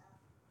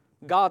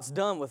 God's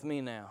done with me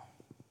now.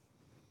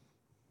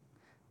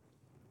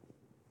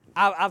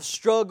 I've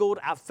struggled.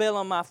 I fell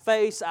on my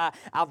face.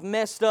 I've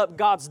messed up.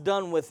 God's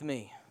done with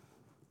me.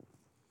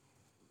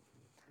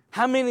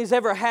 How many has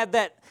ever had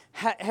that?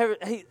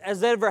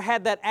 Has ever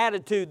had that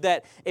attitude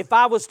that if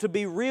I was to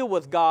be real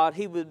with God,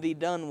 He would be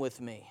done with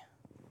me?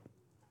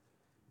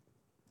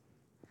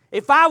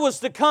 If I was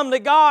to come to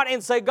God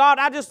and say, God,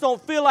 I just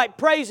don't feel like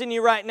praising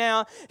you right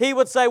now, He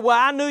would say, well,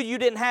 I knew you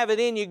didn't have it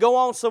in you. Go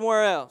on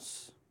somewhere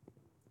else.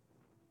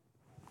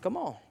 Come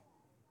on.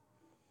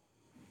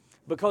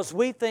 Because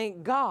we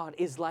think God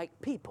is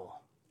like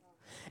people.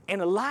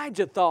 And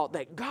Elijah thought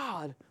that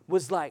God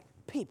was like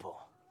people.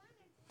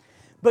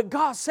 But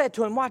God said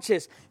to him, watch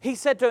this. He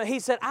said,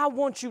 I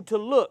want you to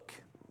look.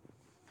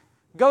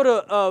 Go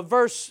to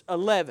verse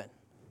 11.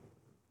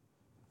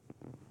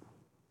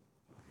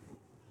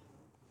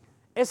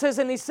 It says,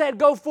 and he said,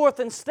 go forth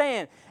and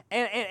stand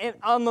and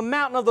on the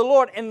mountain of the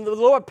Lord. And the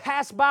Lord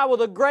passed by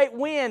with a great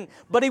wind,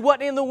 but He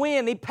wasn't in the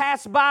wind. He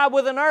passed by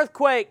with an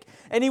earthquake,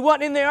 and He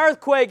wasn't in the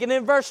earthquake. And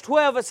in verse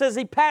 12 it says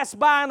He passed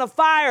by in a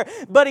fire,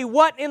 but He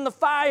wasn't in the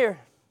fire.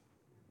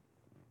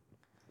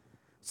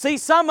 See,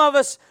 some of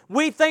us,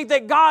 we think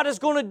that God is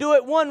going to do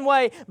it one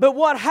way, but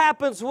what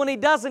happens when He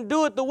doesn't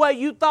do it the way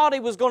you thought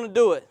He was going to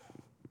do it?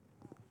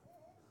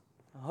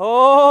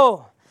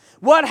 Oh,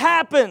 what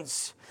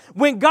happens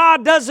when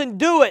God doesn't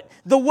do it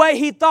the way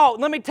He thought?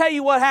 Let me tell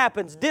you what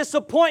happens.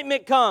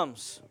 Disappointment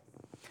comes.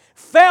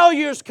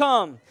 Failures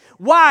come.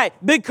 Why?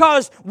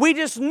 Because we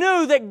just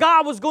knew that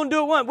God was going to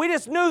do it once. We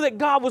just knew that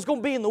God was going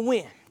to be in the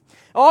wind.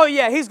 Oh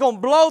yeah, He's going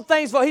to blow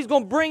things, He's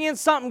going to bring in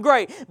something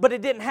great. But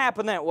it didn't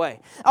happen that way.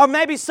 Or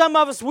maybe some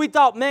of us, we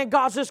thought, man,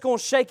 God's just going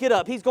to shake it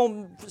up. He's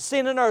going to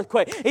send an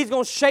earthquake. He's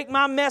going to shake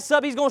my mess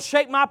up. He's going to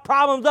shake my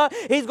problems up.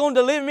 He's going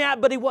to deliver me out.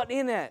 But He wasn't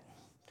in that.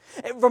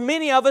 For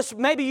many of us,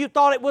 maybe you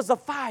thought it was a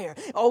fire.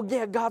 Oh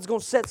yeah, God's going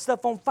to set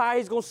stuff on fire.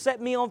 He's going to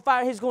set me on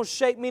fire. He's going to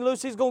shake me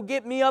loose. He's going to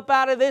get me up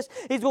out of this.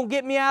 He's going to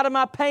get me out of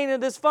my pain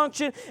and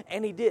dysfunction.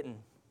 And He didn't.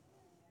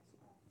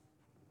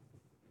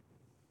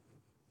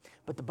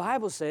 But the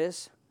Bible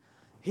says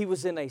He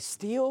was in a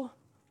still,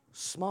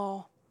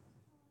 small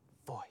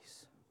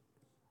voice.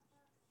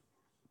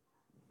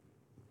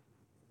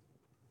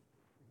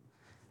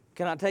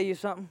 Can I tell you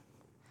something?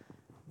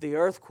 The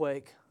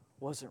earthquake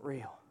wasn't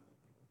real.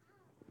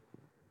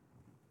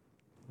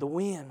 The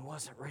wind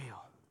wasn't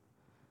real.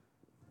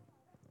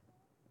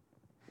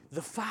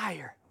 The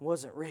fire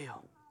wasn't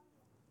real.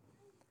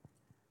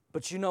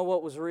 But you know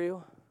what was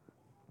real?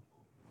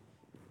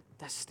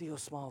 That still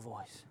small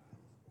voice.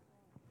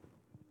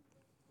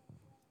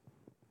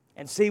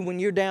 And see, when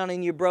you're down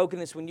in your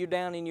brokenness, when you're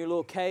down in your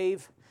little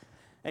cave,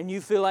 and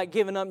you feel like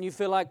giving up and you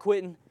feel like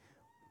quitting,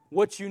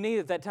 what you need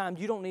at that time,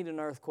 you don't need an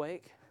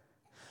earthquake.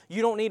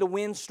 You don't need a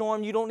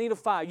windstorm. You don't need a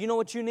fire. You know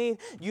what you need?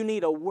 You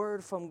need a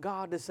word from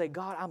God to say,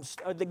 God, I'm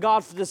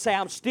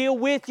still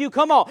with you.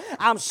 Come on.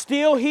 I'm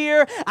still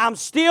here. I'm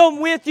still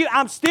with you.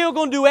 I'm still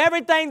going to do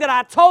everything that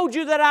I told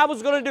you that I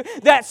was going to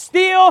do. That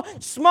still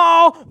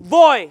small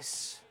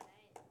voice.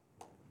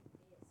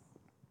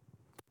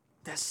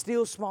 That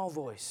still small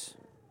voice.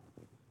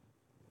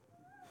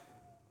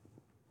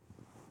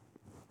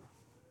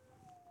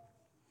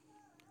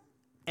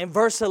 In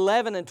verse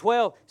 11 and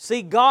 12,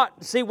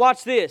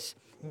 watch this.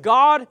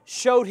 God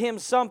showed him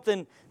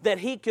something that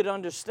he could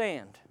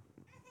understand.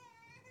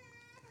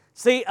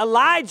 See,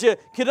 Elijah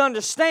could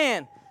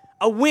understand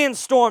a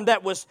windstorm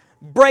that was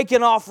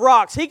breaking off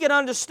rocks. He could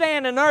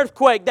understand an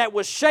earthquake that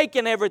was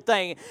shaking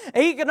everything.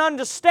 He could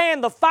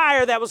understand the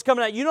fire that was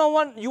coming out. You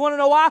want to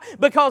know why?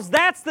 Because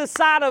that's the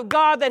side of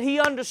God that he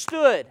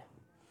understood.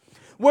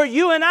 Where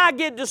you and I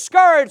get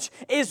discouraged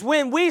is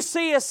when we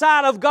see a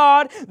side of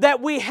God that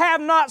we have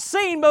not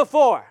seen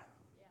before.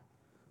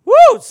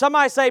 Woo!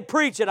 Somebody say,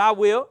 preach it. I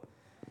will.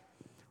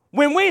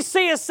 When we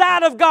see a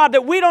side of God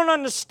that we don't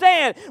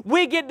understand,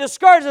 we get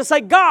discouraged and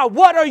say, God,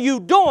 what are you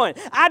doing?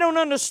 I don't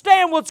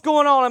understand what's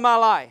going on in my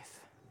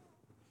life.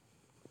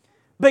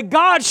 But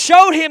God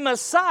showed him a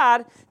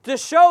side to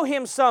show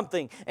him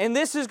something. And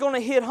this is going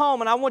to hit home,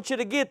 and I want you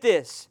to get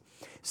this.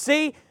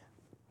 See,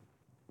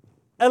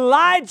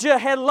 Elijah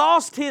had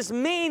lost his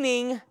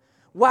meaning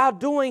while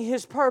doing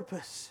His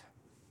purpose.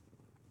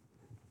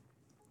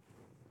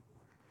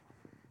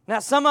 Now,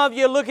 some of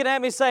you are looking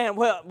at me saying,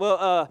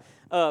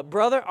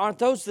 brother, aren't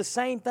those the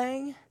same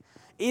thing?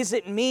 Is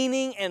it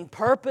meaning and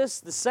purpose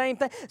the same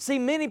thing? See,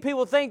 many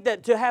people think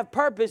that to have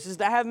purpose is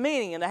to have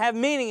meaning, and to have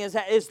meaning is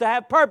to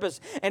have purpose,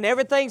 and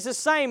everything's the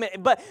same.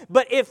 But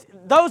if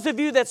those of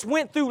you that's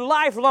went through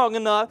life long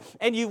enough,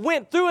 and you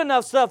went through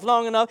enough stuff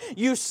long enough,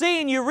 you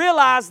see and you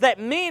realize that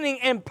meaning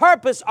and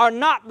purpose are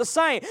not the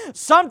same.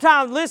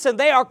 Sometimes, listen,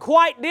 they are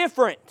quite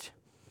different.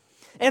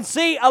 And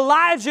see,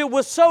 Elijah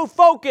was so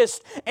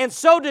focused and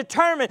so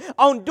determined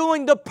on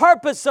doing the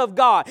purpose of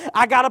God.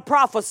 I got to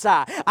prophesy.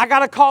 I got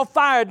to call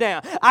fire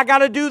down. I got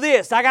to do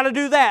this. I got to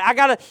do that. I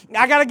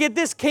got to get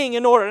this king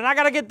in order, and I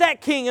got to get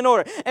that king in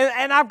order.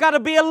 And I've got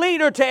to be a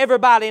leader to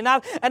everybody, and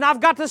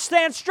I've got to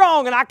stand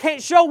strong, and I can't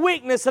show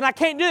weakness, and I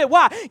can't do it.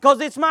 Why?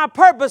 Because it's my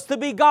purpose to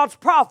be God's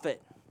prophet.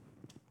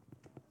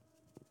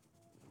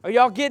 Are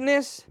y'all getting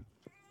this?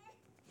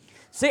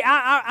 See,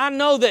 I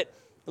know that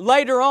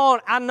later on,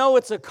 I know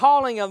it's a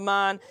calling of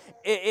mine.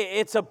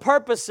 It's a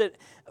purpose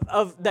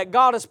that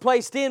God has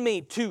placed in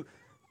me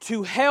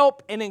to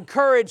help and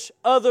encourage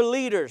other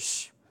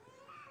leaders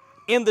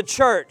in the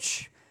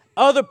church,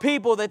 other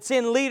people that's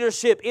in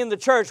leadership in the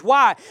church.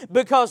 Why?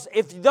 Because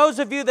if those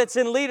of you that's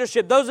in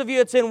leadership, those of you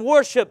that's in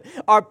worship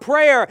or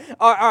prayer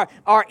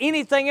or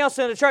anything else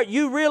in the church,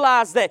 you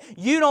realize that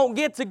you don't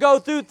get to go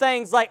through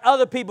things like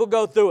other people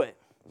go through it.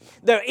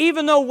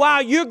 Even though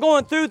while you're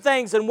going through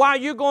things and while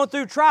you're going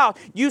through trials,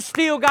 you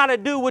still got to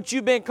do what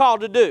you've been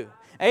called to do.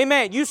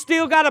 Amen. You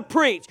still got to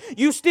preach.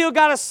 You still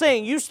got to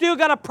sing. You still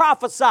got to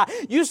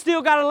prophesy. You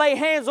still got to lay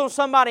hands on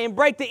somebody and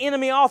break the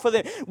enemy off of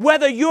them,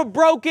 whether you're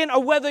broken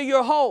or whether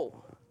you're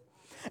whole.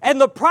 And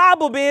the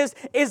problem is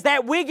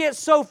that we get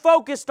so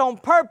focused on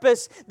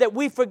purpose that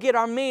we forget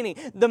our meaning.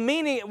 The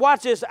meaning,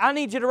 watch this. I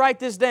need you to write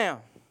this down.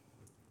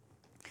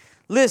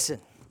 Listen.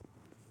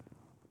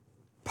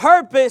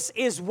 Purpose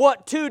is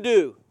what to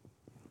do.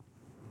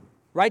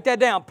 Write that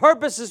down.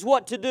 Purpose is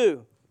what to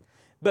do.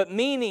 But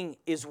meaning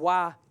is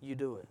why you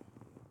do it.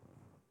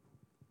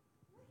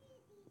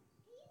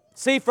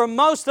 See, for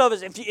most of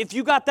us, if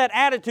you got that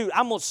attitude,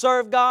 I'm going to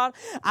serve God,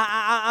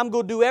 I'm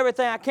going to do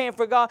everything I can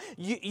for God,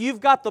 you've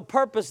got the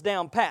purpose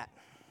down pat.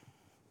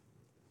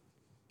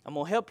 I'm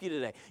going to help you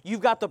today.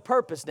 You've got the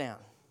purpose down.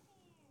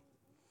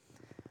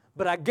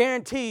 But I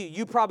guarantee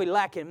you probably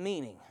lacking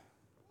meaning.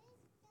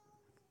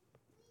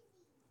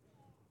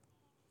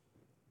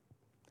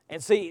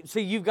 And see,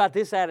 you've got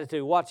this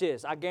attitude. Watch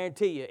this. I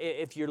guarantee you,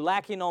 if you're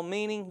lacking on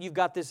meaning, you've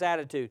got this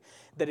attitude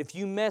that if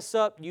you mess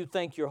up, you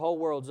think your whole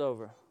world's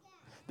over.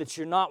 That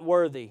you're not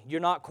worthy, you're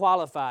not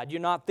qualified,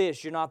 you're not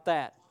this, you're not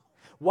that.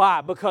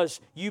 Why?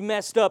 Because you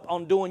messed up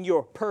on doing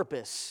your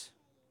purpose.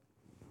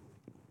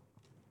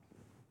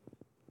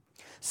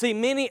 See,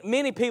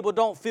 many people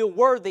don't feel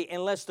worthy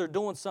unless they're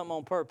doing something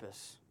on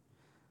purpose.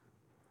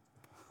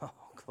 Oh,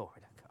 glory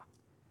to God.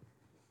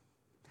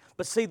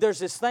 But see, there's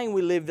this thing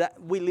we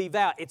leave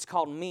out. It's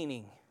called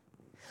meaning.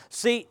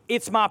 See,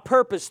 it's my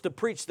purpose to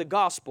preach the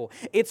gospel.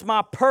 It's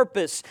my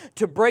purpose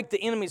to break the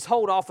enemy's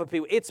hold off of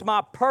people. It's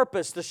my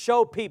purpose to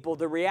show people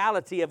the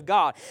reality of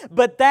God.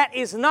 But that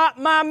is not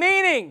my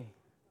meaning.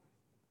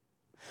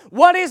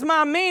 What is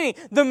my meaning?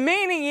 The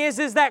meaning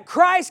is that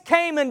Christ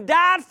came and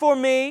died for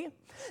me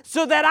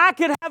so that I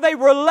could have a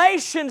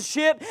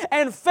relationship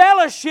and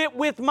fellowship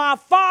with my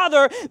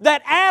Father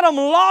that Adam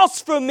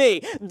lost for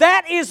me.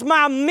 That is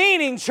my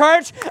meaning,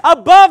 church.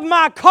 Above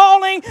my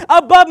calling,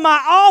 above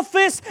my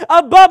office,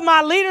 above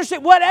my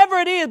leadership, whatever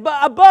it is, but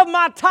above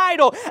my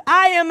title,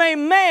 I am a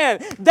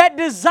man that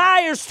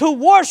desires to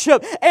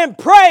worship and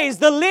praise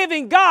the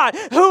living God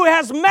who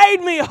has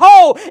made me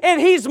whole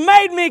and He's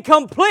made me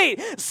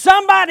complete.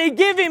 Somebody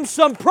give Him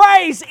some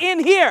praise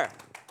in here.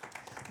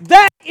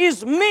 That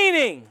is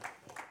meaning.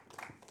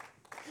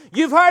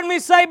 You've heard me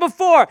say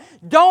before,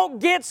 don't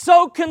get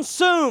so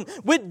consumed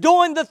with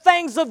doing the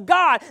things of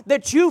God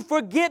that you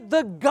forget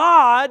the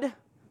God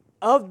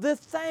of the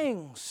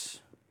things.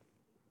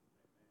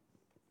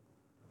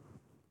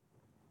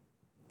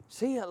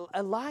 See,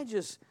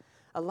 Elijah's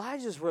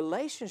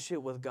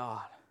relationship with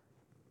God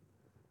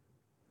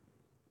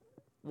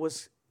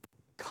was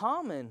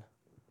common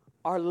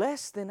or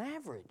less than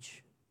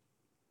average,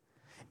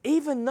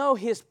 even though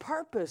his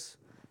purpose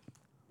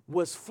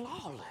was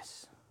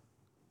flawless.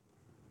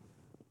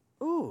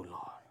 Ooh,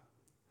 Lord.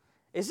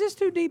 Is this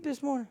too deep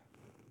this morning?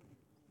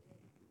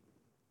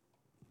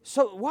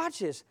 So watch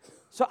this.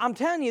 So I'm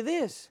telling you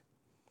this.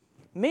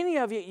 Many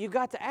of you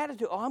got the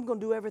attitude, I'm going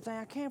to do everything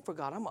I can for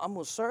God. I'm going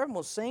to serve, I'm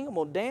going to sing, I'm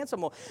going to dance,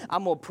 I'm going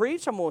to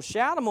preach, I'm going to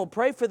shout, I'm going to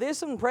pray for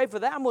this, I'm going to pray for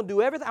that, I'm going to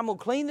do everything. I'm going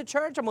to clean the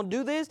church, I'm going to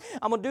do this,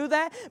 I'm going to do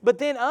that. But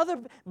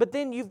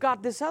then you've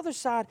got this other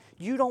side,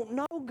 you don't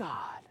know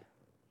God.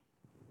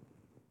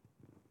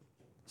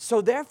 So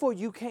therefore,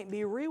 you can't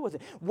be real with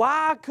it.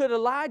 Why could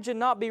Elijah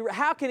not be?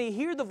 How can he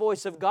hear the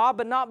voice of God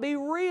but not be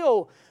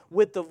real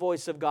with the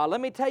voice of God? Let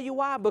me tell you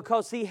why.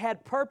 Because he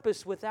had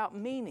purpose without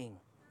meaning.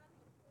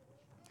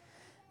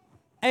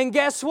 And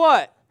guess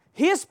what?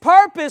 His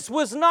purpose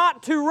was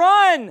not to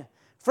run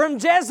from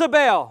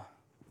Jezebel.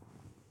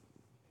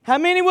 How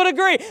many would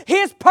agree?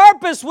 His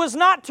purpose was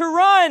not to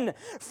run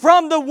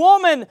from the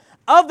woman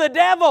of the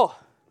devil.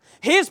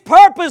 His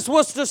purpose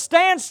was to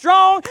stand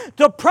strong,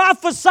 to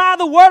prophesy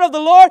the word of the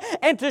Lord,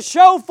 and to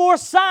show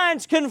forth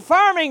signs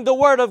confirming the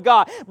word of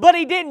God. But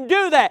he didn't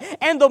do that.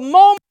 And the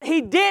moment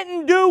he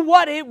didn't do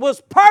what it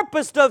was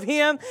purposed of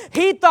him,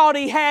 he thought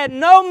he had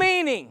no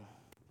meaning.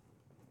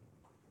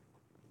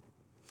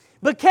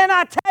 But can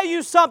I tell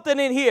you something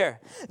in here?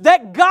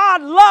 That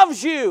God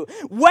loves you,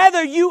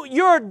 whether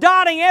you're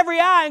dotting every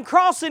I and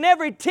crossing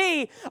every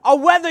T, or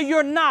whether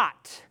you're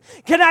not.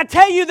 Can I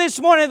tell you this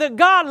morning that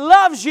God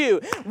loves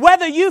you,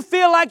 whether you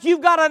feel like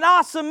you've got an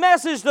awesome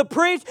message to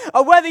preach,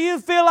 or whether you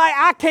feel like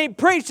I can't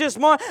preach this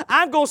morning,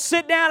 I'm going to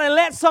sit down and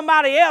let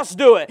somebody else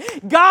do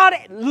it. God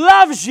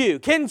loves you.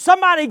 Can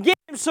somebody give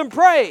Him some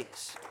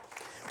praise?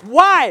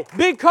 Why?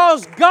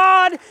 Because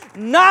God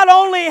not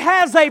only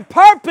has a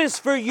purpose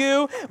for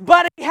you,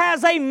 but He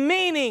has a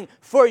meaning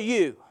for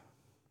you.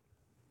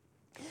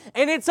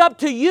 And it's up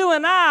to you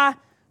and I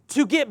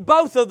to get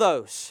both of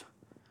those.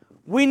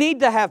 We need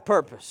to have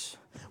purpose.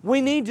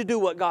 We need to do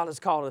what God has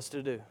called us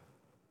to do.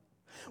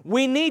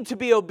 We need to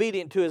be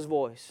obedient to His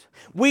voice.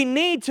 We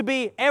need to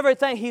be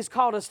everything He's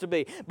called us to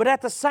be. But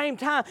at the same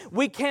time,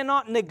 we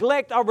cannot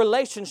neglect our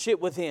relationship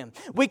with Him.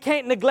 We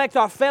can't neglect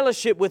our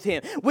fellowship with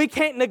Him. We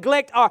can't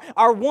neglect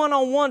our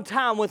one-on-one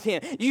time with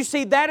Him. You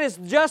see, that is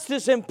just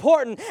as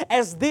important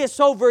as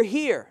this over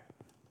here.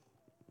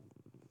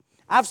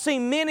 I've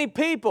seen many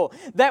people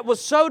that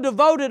was so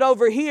devoted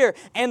over here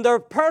and their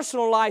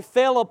personal life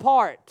fell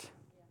apart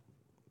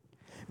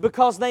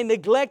because they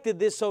neglected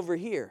this over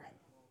here.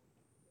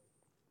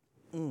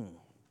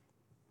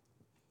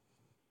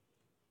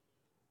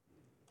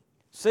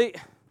 See,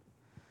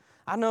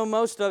 I know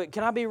most of it.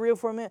 Can I be real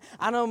for a minute?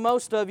 I know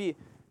most of you,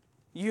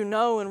 you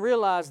know and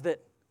realize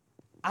that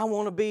I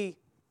want to be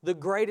the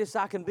greatest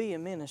I can be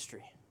in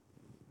ministry.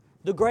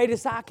 The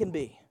greatest I can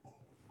be.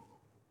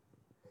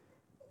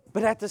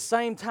 But at the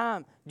same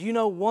time, do you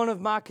know one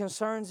of my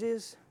concerns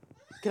is?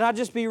 Can I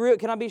just be real?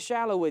 Can I be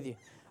shallow with you?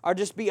 Or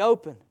just be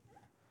open?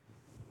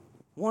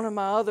 One of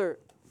my other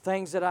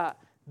things that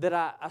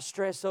I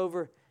stress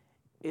over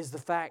is the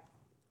fact,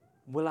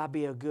 will I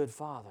be a good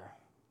father?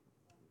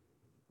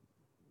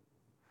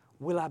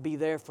 Will I be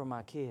there for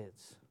my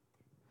kids?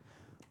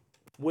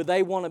 Will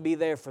they want to be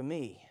there for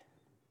me?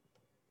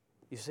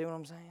 You see what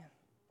I'm saying?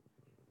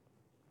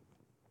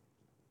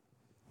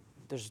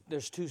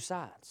 There's two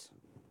sides.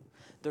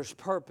 There's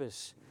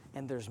purpose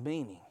and there's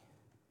meaning.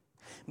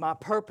 My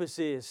purpose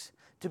is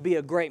to be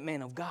a great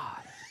man of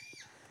God.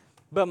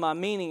 But my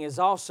meaning is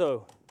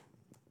also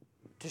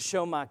to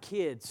show my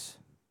kids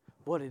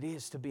what it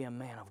is to be a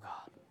man of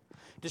God.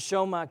 To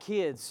show my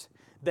kids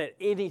that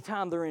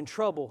anytime they're in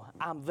trouble,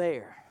 I'm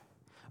there.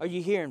 Are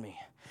you hearing me?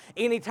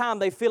 Anytime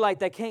they feel like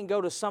they can't go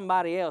to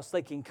somebody else,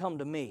 they can come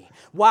to me.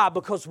 Why?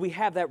 Because we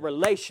have that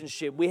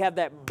relationship. We have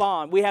that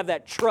bond. We have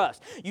that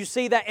trust. You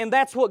see that? And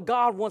that's what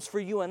God wants for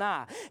you and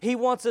I. He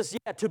wants us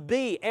to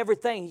be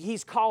everything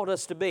He's called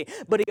us to be.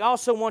 But He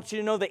also wants you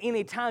to know that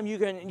anytime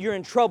you're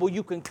in trouble,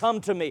 you can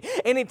come to me.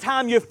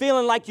 Anytime you're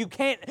feeling like you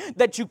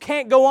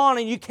can't go on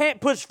and you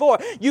can't push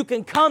forward, you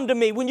can come to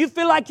me. When you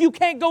feel like you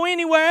can't go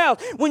anywhere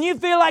else, when you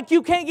feel like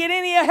you can't get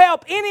any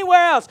help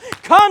anywhere else,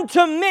 come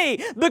to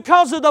me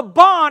because of the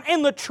bond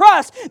and the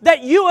trust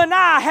that you and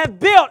I have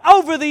built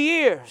over the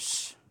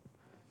years.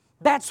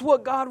 That's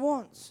what God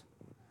wants.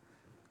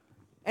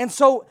 And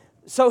so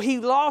He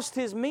lost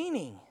His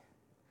meaning.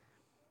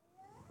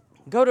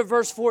 Go to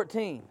verse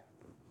 14.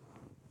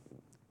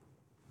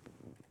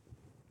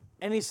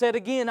 And He said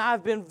again,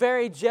 I've been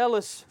very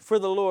jealous for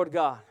the Lord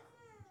God.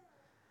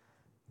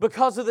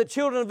 Because of the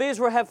children of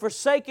Israel have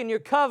forsaken your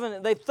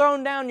covenant. They've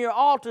thrown down your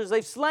altars.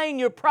 They've slain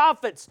your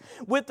prophets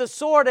with the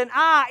sword. And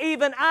I,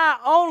 even I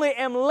only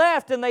am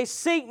left. And they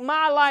seek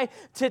my life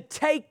to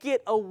take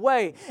it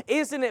away.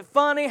 Isn't it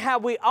funny how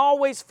we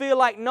always feel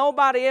like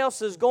nobody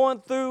else is going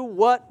through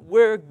what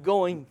we're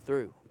going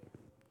through?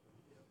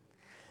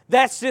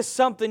 That's just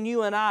something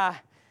you and I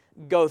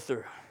go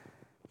through.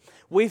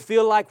 We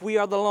feel like we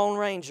are the Lone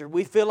Ranger.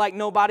 We feel like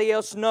nobody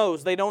else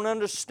knows. They don't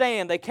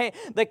understand. They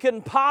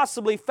couldn't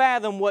possibly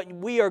fathom what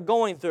we are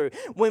going through.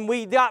 When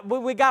we got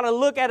to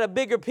look at a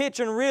bigger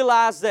picture and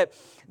realize that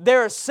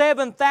there are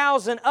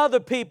 7,000 other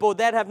people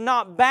that have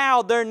not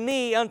bowed their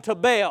knee unto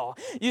Baal.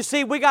 You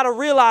see, we got to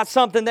realize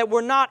something, that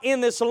we're not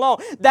in this alone.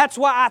 That's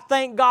why I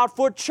thank God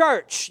for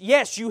church.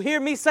 Yes, you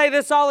hear me say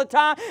this all the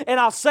time, and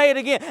I'll say it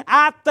again.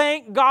 I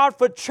thank God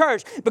for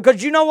church,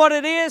 because you know what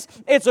it is?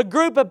 It's a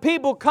group of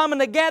people coming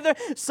together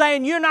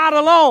saying, you're not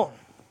alone.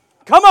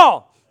 Come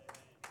on.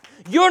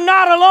 You're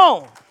not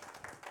alone.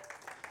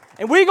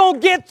 And we're going to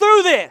get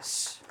through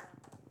this.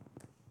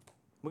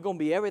 We're going to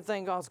be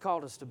everything God's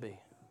called us to be.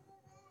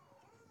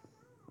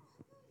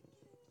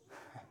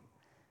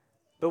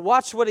 But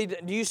watch what he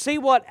did. Do you see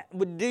what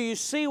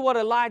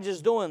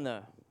Elijah's doing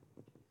though?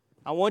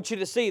 I want you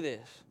to see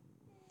this.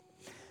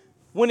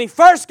 When he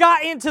first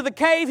got into the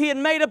cave, he had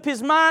made up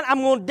his mind,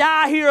 I'm going to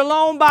die here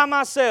alone by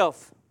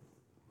myself.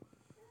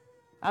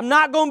 I'm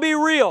not going to be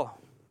real.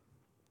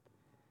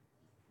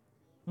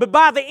 But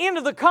by the end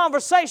of the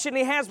conversation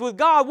he has with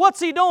God, what's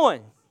he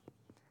doing?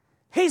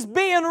 He's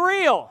being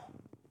real.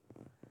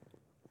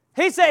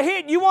 He said,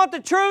 here, you want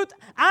the truth?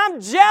 I'm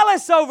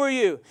jealous over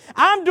you.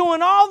 I'm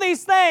doing all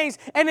these things,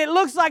 and it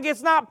looks like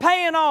it's not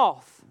paying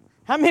off.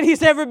 How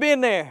many's ever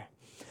been there?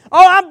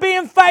 Oh, I'm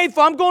being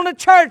faithful. I'm going to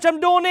church. I'm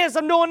doing this.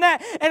 I'm doing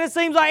that. And it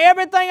seems like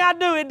everything I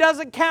do, it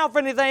doesn't count for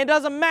anything. It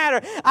doesn't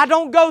matter. I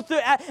don't go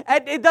through,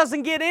 it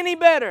doesn't get any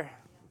better.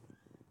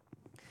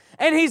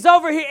 And he's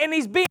over here, and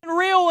he's being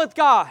real with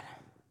God.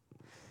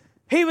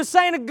 He was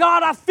saying to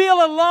God, I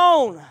feel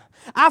alone.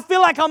 I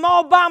feel like I'm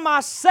all by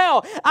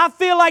myself. I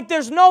feel like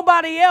there's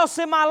nobody else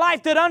in my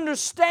life that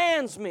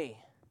understands me.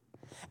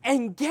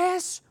 And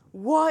guess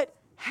what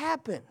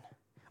happened?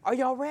 Are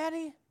y'all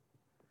ready?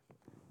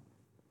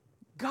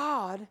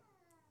 God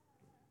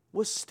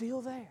was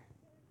still there.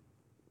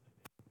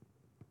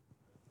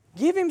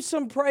 Give Him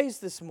some praise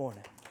this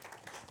morning.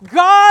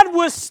 God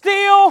was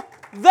still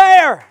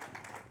there.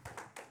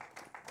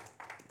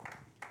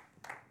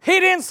 He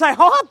didn't say,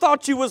 oh, I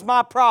thought you was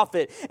my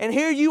prophet, and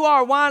here you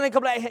are whining and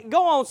complaining.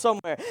 Go on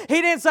somewhere.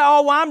 He didn't say,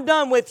 oh, well, I'm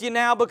done with you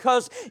now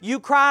because you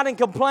cried and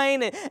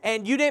complained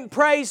and you didn't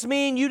praise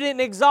me and you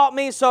didn't exalt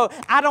me, so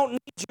I don't need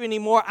you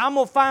anymore. I'm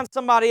going to find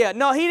somebody else.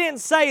 No, He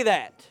didn't say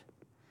that.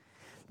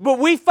 But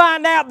we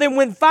find out that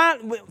when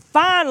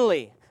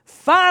finally,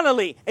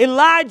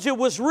 Elijah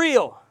was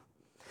real,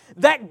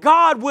 that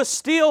God was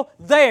still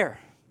there.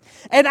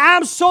 And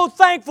I'm so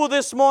thankful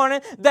this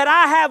morning that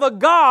I have a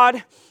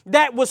God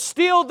that was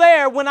still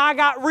there when I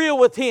got real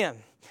with Him.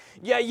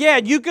 Yeah,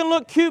 you can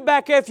look cute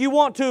back there if you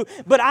want to,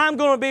 but I'm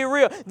going to be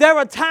real. There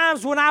were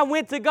times when I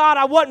went to God,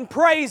 I wasn't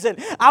praising.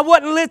 I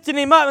wasn't lifting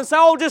Him up and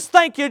saying, oh, just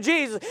thank you,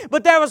 Jesus.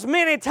 But there was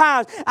many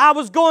times I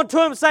was going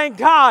to Him saying,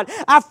 God,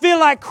 I feel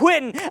like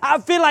quitting. I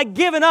feel like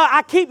giving up.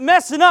 I keep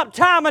messing up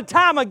time and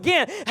time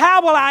again.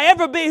 How will I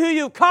ever be who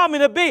You've called me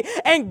to be?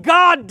 And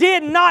God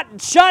did not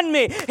shun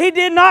me. He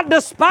did not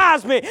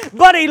despise me,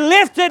 but He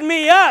lifted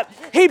me up.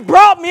 He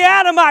brought me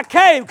out of my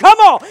cave. Come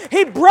on.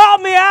 He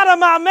brought me out of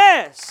my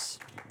mess.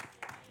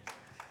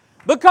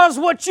 Because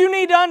what you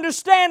need to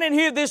understand in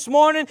here this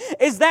morning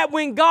is that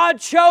when God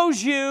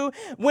chose you,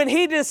 when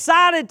He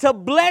decided to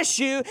bless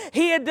you,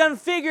 He had done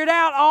figured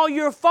out all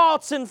your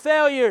faults and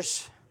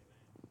failures.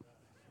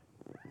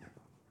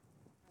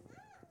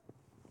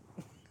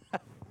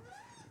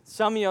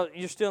 Some of you,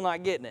 you're still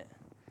not getting it.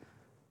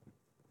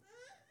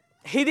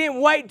 He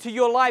didn't wait till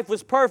your life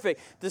was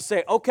perfect to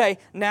say, okay,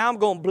 now I'm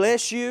going to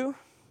bless you.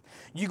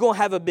 You're going to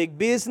have a big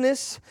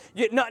business.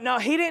 No,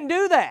 He didn't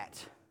do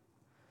that.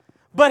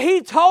 But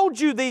He told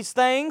you these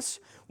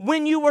things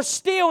when you were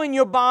still in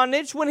your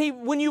bondage,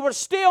 when you were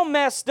still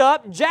messed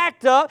up,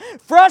 jacked up,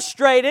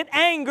 frustrated,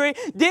 angry,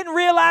 didn't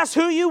realize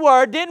who you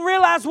were, didn't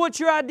realize what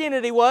your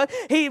identity was.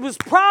 He was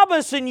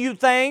promising you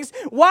things.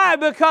 Why?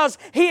 Because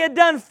He had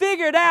done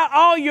figured out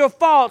all your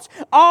faults,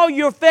 all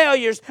your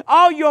failures,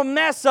 all your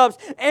mess ups,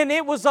 and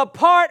it was a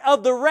part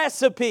of the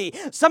recipe.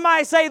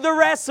 Somebody say the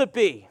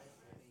recipe.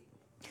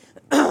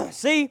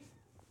 See?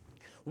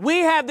 We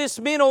have this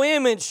mental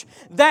image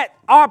that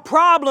our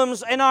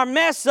problems and our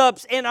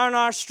mess-ups and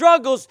our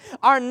struggles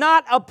are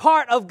not a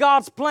part of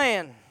God's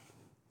plan.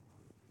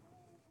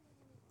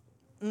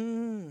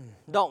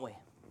 Don't we?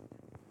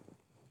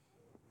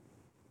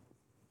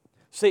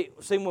 See,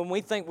 when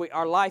we think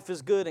our life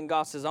is good and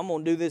God says, I'm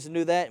going to do this and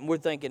do that, and we're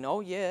thinking, oh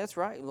yeah, that's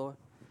right, Lord.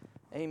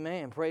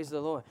 Amen. Praise the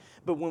Lord.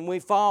 But when we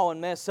fall and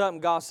mess up and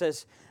God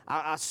says,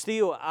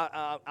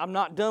 I'm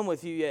not done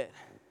with you yet.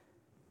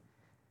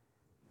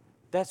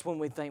 That's when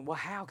we think, well,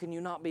 how can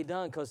you not be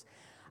done? Because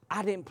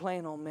I didn't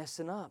plan on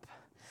messing up.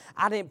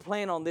 I didn't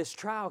plan on this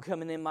trial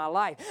coming in my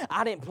life.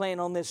 I didn't plan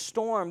on this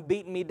storm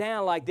beating me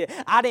down like this.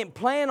 I didn't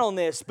plan on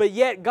this. But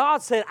yet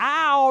God said,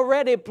 I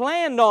already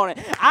planned on it.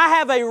 I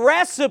have a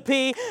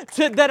recipe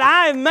that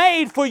I have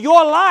made for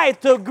your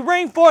life to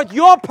bring forth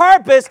your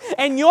purpose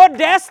and your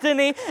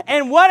destiny.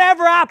 And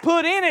whatever I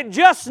put in it,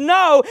 just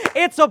know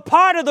it's a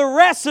part of the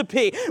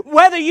recipe.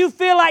 Whether you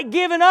feel like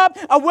giving up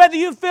or whether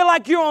you feel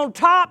like you're on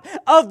top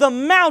of the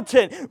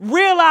mountain,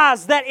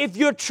 realize that if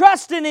you're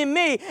trusting in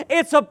me,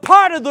 it's a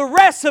part of the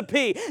recipe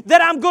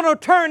that I'm going to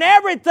turn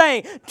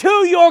everything to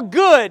your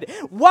good.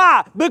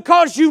 Why?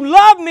 Because you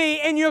love me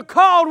and you're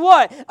called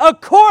what?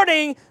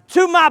 According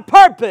to my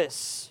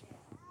purpose.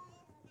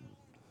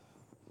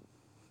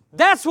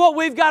 That's what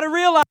we've got to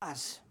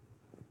realize.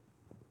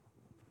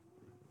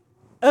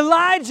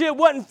 Elijah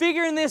wasn't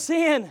figuring this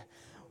in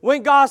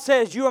when God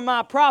says, you are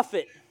my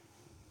prophet.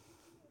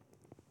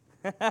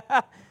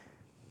 But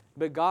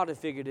God had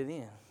figured it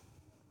in.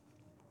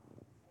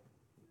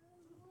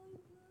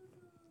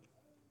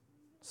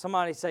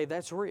 Somebody say,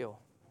 that's real.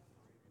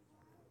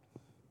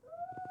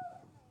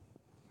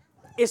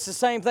 It's the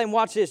same thing.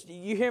 Watch this.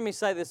 You hear me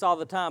say this all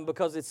the time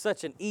because it's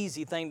such an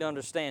easy thing to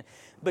understand.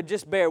 But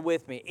just bear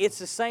with me. It's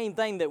the same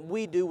thing that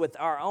we do with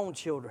our own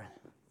children.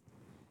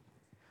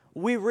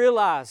 we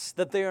realize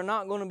that they are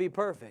not going to be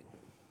perfect.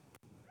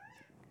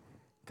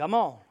 Come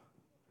on.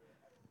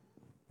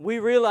 We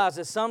realize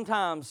that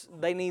sometimes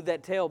they need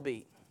that tail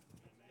beat.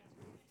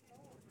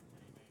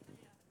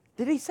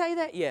 Did he say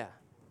that? Yeah.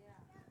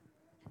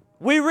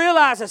 We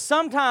realize that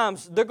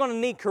sometimes they're going to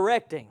need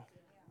correcting.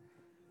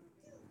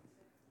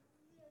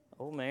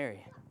 Oh,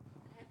 Mary.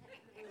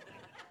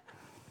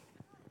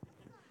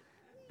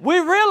 We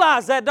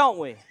realize that, don't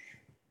we?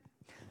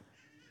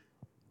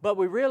 But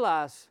we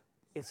realize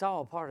it's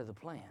all part of the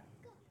plan.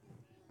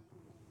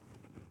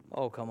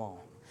 Oh, come on.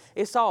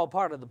 It's all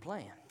part of the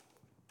plan.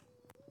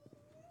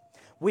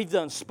 We've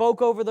done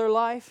spoke over their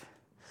life.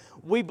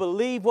 We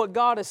believe what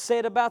God has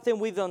said about them.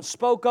 We've done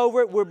spoke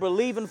over it. We're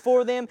believing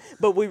for them.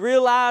 But we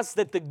realize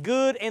that the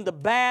good and the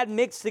bad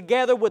mixed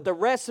together with the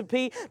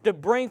recipe to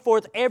bring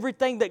forth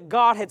everything that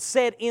God had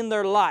said in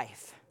their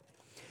life.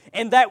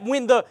 And that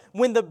when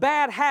the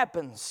bad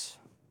happens,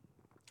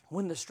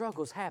 when the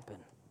struggles happen,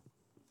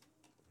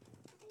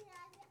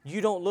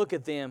 you don't look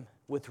at them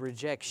with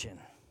rejection.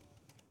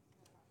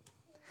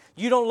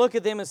 You don't look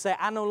at them and say,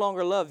 I no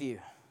longer love you.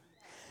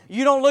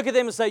 You don't look at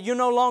them and say, you're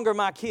no longer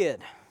my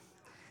kid.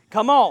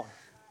 Come on.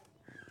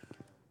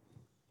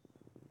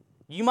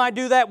 You might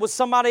do that with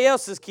somebody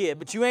else's kid,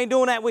 but you ain't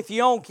doing that with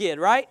your own kid,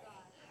 right?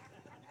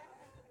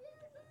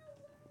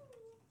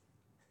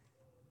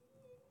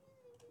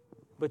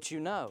 But you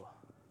know.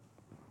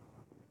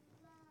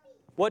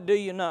 What do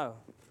you know?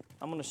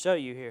 I'm going to show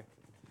you here.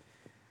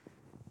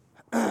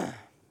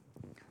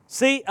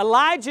 See,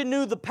 Elijah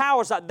knew the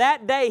power side.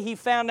 That day he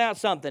found out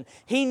something.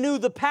 He knew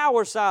the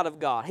power side of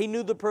God. He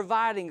knew the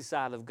providing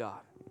side of God.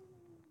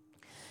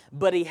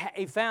 But he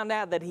found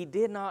out that he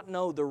did not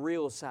know the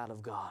real side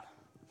of God.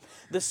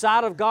 The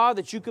side of God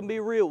that you can be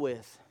real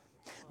with.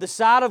 The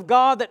side of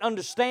God that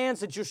understands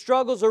that your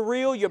struggles are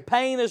real, your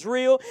pain is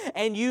real,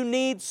 and you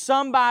need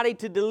somebody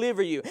to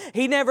deliver you.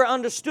 He never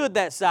understood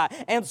that side.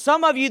 And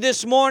some of you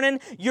this morning,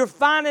 you're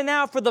finding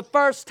out for the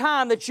first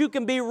time that you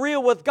can be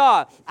real with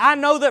God. I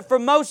know that for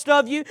most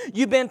of you,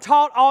 you've been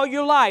taught all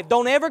your life.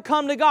 Don't ever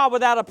come to God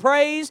without a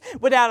praise,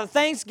 without a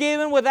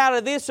thanksgiving, without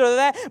a this or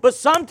that. But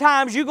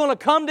sometimes you're going to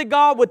come to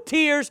God with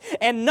tears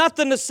and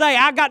nothing to say.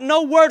 I got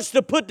no words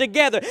to put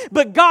together.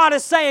 But God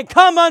is saying,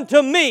 come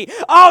unto me,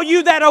 all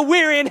you that are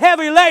weary and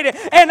heavy laden,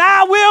 and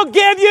I will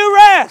give you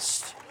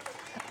rest.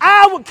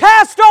 I will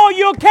cast all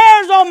your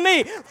cares on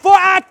me, for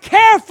I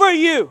care for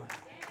you.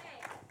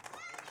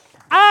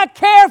 I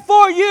care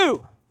for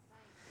you.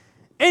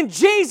 And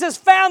Jesus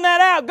found that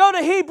out. Go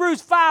to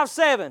Hebrews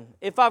 5:7,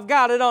 if I've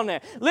got it on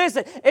there.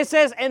 Listen, it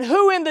says, and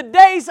who in the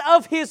days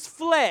of his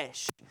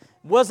flesh,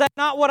 was that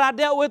not what I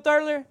dealt with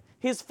earlier?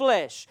 His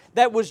flesh.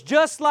 That was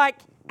just like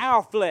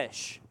our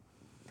flesh.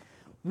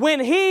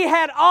 When he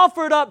had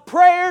offered up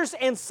prayers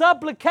and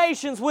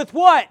supplications with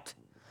what?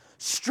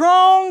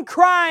 Strong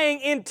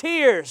crying and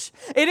tears.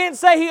 It didn't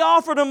say he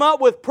offered them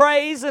up with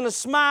praise and a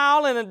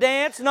smile and a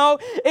dance. No,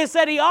 it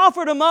said he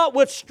offered them up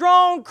with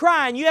strong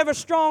crying. You ever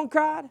strong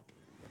cried?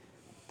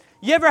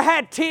 You ever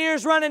had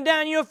tears running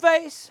down your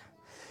face?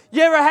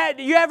 You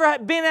ever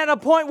been at a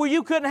point where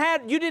you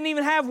didn't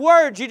even have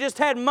words, you just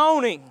had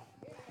moaning?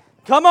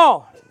 Come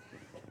on.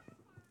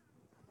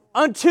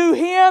 Unto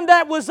him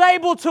that was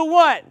able to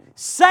what?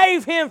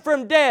 Save him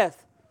from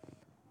death.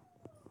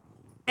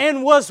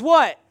 And was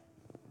what?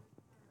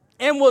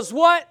 And was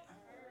what?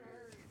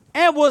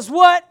 And was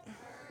what?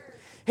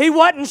 He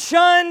wasn't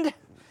shunned.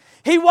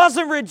 He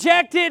wasn't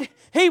rejected.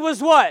 He was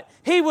what?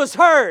 He was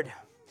heard.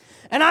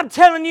 And I'm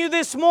telling you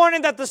this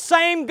morning that the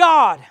same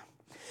God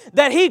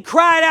that he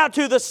cried out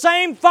to, the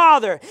same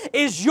Father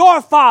is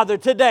your Father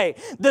today.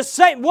 The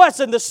same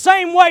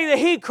way that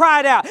he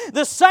cried out,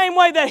 the same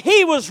way that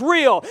he was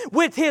real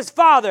with his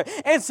Father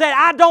and said,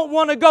 I don't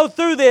want to go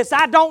through this.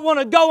 I don't want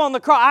to go on the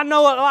cross. I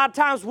know a lot of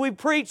times we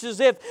preach as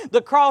if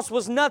the cross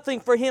was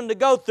nothing for him to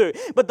go through.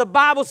 But the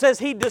Bible says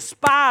he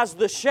despised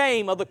the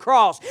shame of the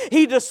cross.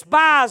 He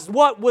despised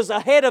what was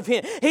ahead of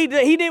him. He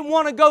didn't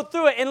want to go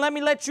through it. And let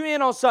me let you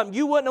in on something.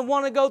 You wouldn't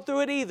want to go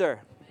through it either.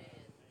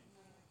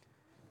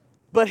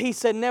 But he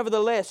said,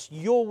 nevertheless,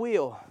 your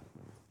will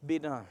be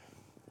done.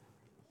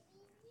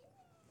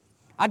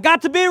 I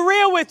got to be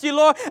real with you,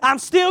 Lord. I'm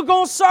still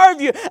going to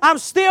serve you. I'm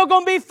still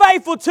going to be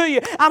faithful to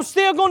you. I'm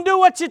still going to do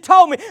what you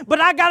told me.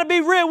 But I got to be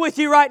real with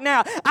you right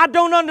now. I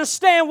don't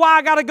understand why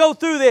I got to go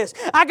through this.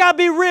 I got to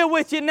be real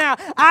with you now.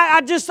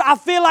 I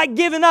feel like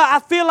giving up. I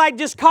feel like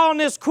just calling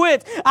this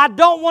quits. I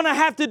don't want to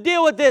have to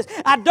deal with this.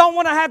 I don't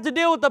want to have to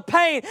deal with the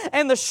pain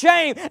and the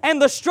shame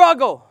and the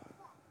struggle.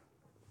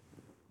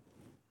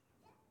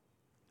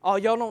 Oh,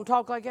 y'all don't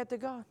talk like that to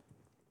God?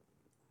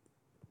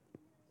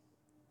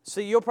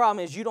 See, your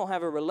problem is you don't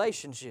have a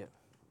relationship.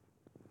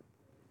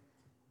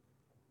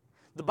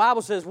 The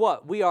Bible says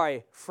what? We are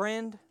a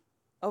friend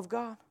of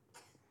God.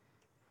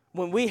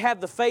 When we have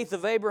the faith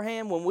of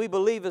Abraham, when we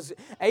believe as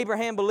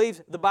Abraham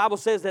believes, the Bible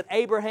says that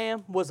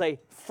Abraham was a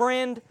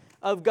friend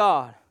of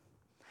God.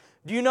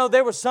 Do you know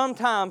there were some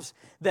times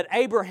that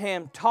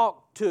Abraham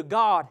talked to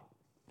God,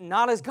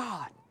 not as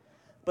God,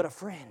 but a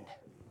friend.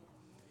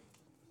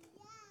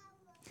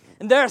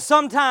 And there are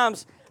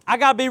sometimes, I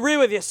got to be real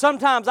with you,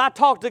 sometimes I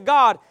talk to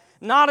God,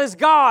 not as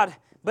God,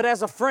 but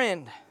as a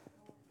friend.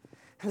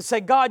 And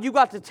say, God, you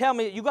got to tell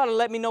me, you got to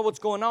let me know what's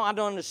going on. I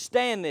don't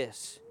understand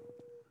this.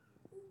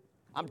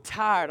 I'm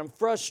tired. I'm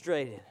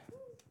frustrated.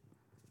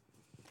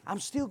 I'm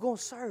still going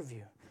to serve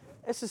you.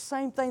 It's the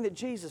same thing that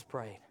Jesus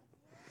prayed.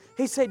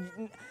 He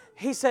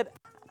said,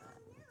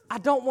 I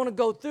don't want to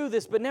go through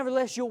this, but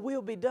nevertheless, your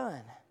will be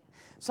done.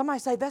 Somebody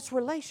say, that's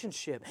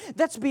relationship.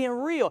 That's being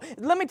real.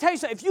 Let me tell you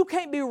something. If you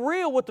can't be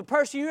real with the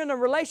person you're in a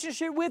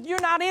relationship with,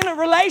 you're not in a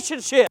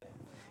relationship.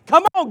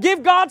 Come on,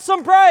 give God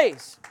some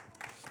praise.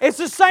 It's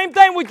the same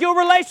thing with your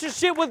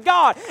relationship with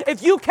God.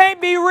 If you can't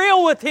be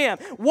real with Him,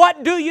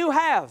 what do you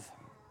have?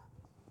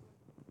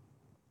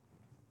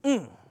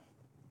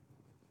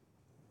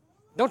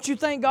 Don't you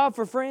thank God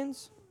for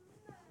friends?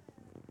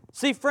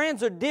 See,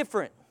 friends are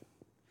different.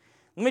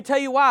 Let me tell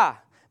you why.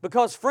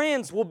 Because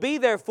friends will be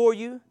there for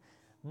you,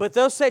 but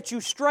they'll set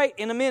you straight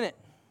in a minute.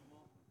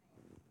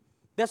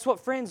 That's what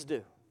friends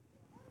do.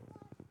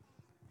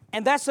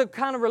 And that's the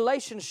kind of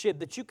relationship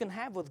that you can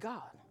have with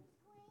God.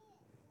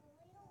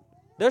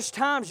 There's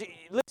times,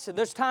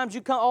 there's times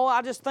you come, oh,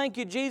 I just thank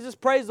you, Jesus,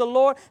 praise the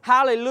Lord,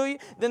 hallelujah.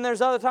 Then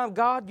there's other times,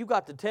 God, you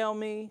got to tell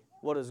me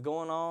what is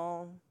going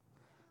on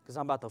because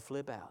I'm about to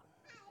flip out.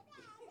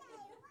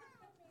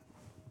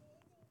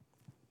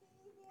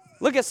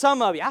 Look at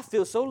some of you. I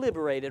feel so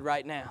liberated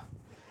right now.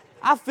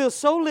 I feel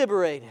so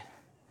liberated.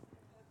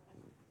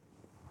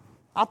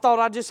 I thought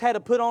I just had to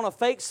put on a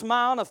fake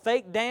smile and a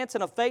fake dance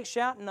and a fake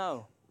shout.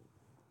 No.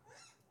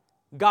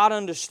 God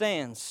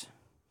understands.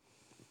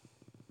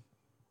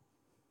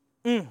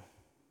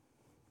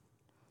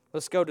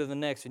 Let's go to the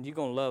next one. You're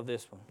going to love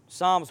this one.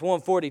 Psalms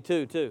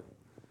 142 too.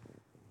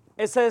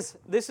 It says,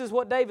 this is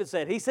what David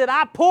said. He said,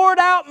 I poured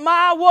out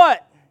my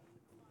what?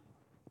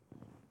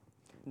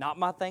 Not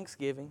my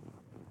thanksgiving.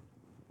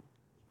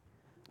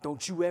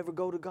 Don't you ever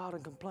go to God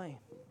and complain.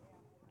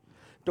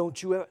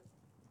 Don't you ever.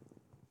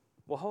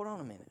 Well, hold on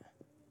a minute.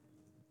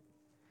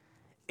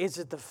 Is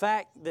it the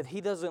fact that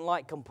He doesn't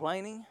like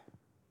complaining?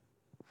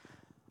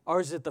 Or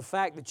is it the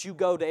fact that you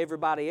go to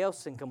everybody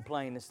else and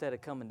complain instead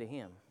of coming to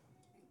Him?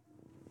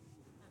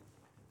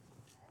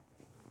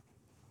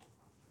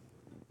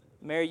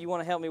 Mary, you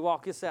want to help me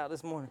walk this out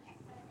this morning?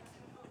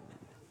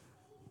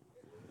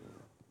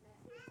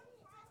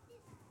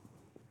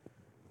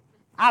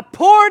 I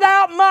poured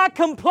out my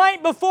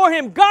complaint before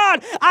Him.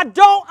 God, I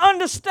don't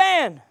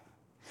understand.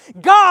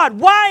 God,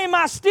 why am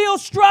I still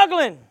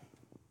struggling?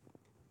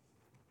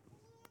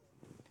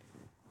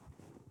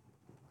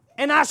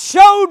 And I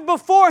showed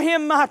before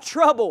Him my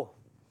trouble.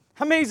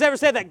 How many's ever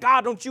said that?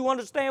 God, don't you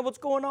understand what's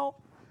going on?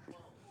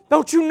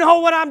 Don't you know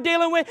what I'm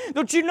dealing with?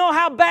 Don't you know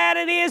how bad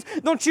it is?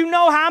 Don't you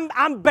know how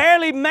I'm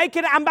barely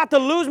making it? I'm about to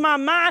lose my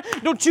mind.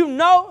 Don't you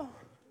know?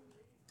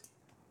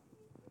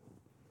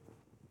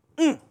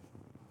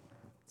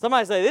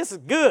 Somebody say, this is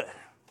good.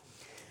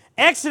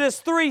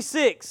 Exodus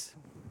 3:6.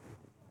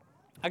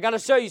 I got to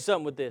show you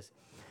something with this.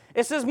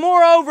 It says,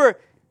 moreover,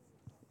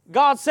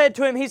 God said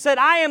to him, He said,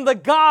 I am the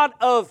God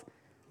of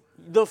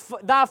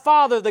thy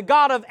father, the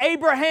God of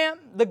Abraham,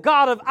 the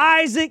God of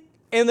Isaac,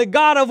 and the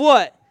God of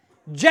what?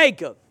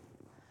 Jacob.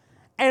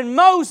 And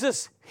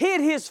Moses hid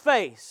his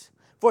face,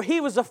 for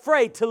he was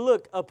afraid to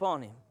look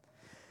upon him.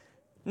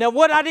 Now,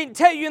 what I didn't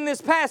tell you in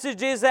this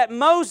passage is that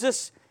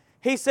Moses,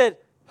 he said,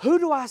 who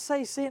do I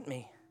say sent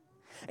me?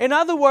 In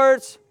other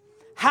words,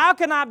 how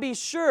can I be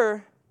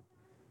sure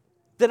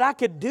that I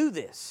could do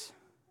this?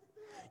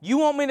 You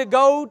want me to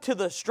go to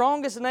the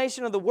strongest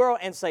nation of the world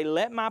and say,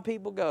 let my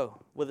people go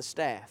with a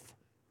staff?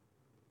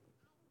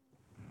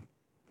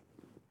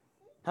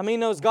 How many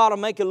knows God will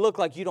make it look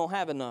like you don't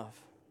have enough?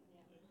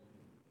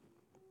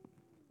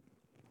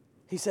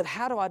 He said,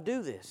 how do I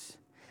do this?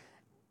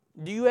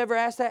 Do you ever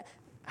ask that?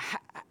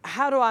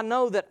 How do I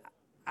know that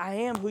I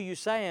am who you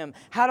say I am?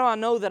 How do I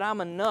know that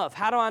I'm enough?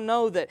 How do I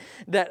know that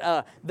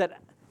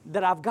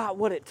I've got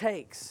what it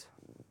takes?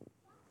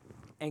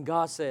 And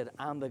God said,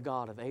 I'm the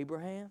God of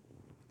Abraham,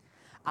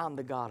 I'm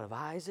the God of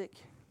Isaac,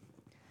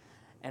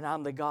 and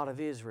I'm the God of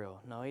Israel.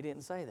 No, He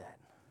didn't say that.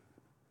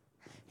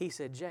 He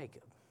said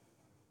Jacob.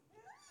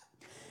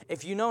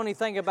 If you know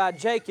anything about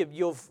Jacob,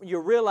 you'll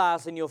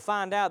realize and you'll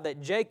find out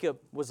that Jacob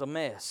was a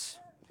mess.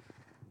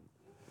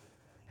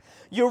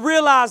 You'll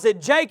realize that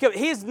Jacob,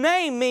 his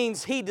name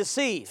means he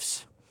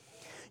deceives.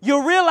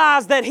 You'll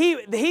realize that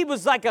he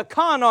was like a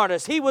con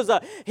artist. He was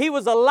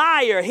a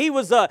liar.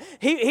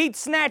 He'd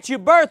snatch your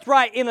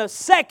birthright in a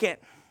second.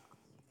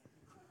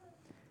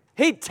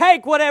 He'd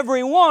take whatever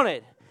he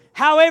wanted,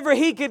 however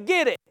he could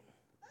get it.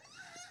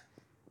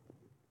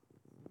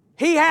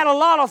 He had a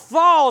lot of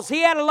falls.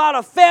 He had a lot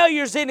of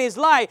failures in his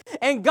life.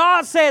 And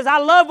God says, I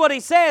love what He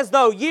says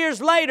though,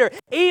 years later,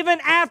 even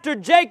after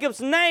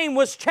Jacob's name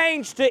was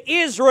changed to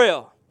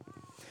Israel.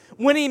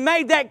 when he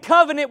made that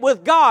covenant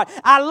with God.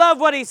 I love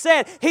what he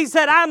said. He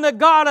said, I'm the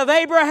God of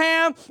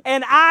Abraham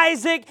and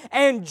Isaac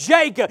and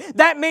Jacob.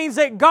 That means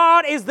that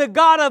God is the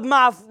God of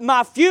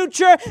my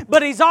future,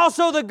 but He's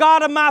also the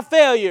God of my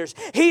failures.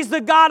 He's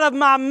the God of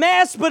my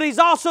mess, but He's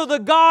also the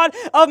God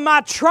of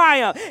my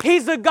triumph.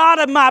 He's the God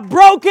of my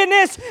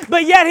brokenness,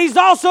 but yet He's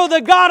also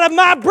the God of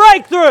my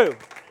breakthrough.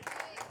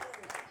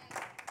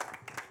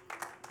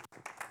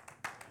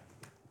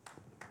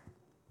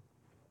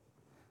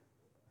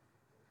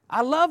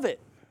 I love it.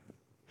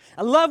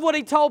 I love what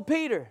he told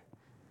Peter.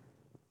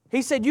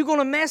 He said, you're going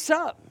to mess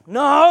up.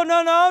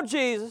 No,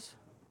 Jesus.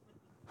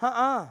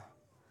 I'm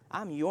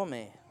your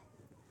man.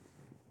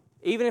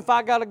 Even if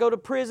I got to go to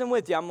prison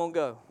with you, I'm going to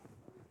go.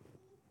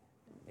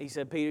 He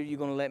said, Peter, you're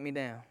going to let me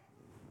down.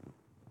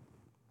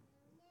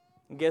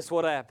 And guess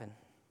what happened?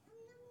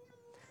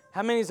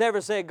 How many's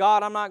ever said,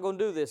 God, I'm not going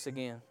to do this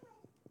again?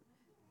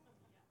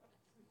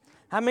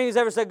 How many's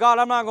ever said, God,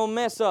 I'm not going to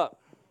mess up.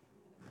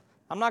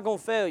 I'm not going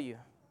to fail you.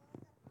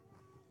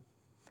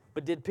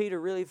 But did Peter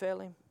really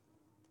fail him?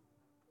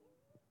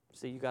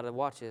 See, you got to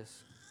watch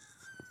this.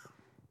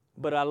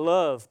 But I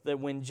love that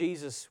when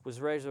Jesus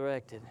was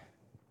resurrected,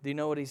 do you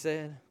know what he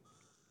said?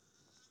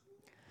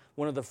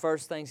 One of the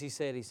first things he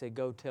said,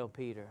 go tell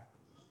Peter.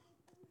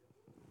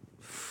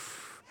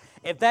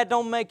 If that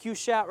don't make you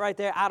shout right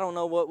there, I don't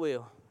know what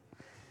will.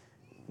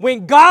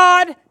 When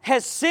God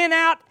has sent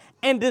out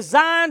and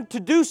designed to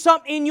do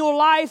something in your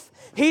life,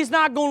 He's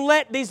not going to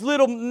let these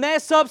little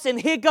mess-ups and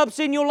hiccups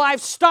in your life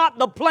stop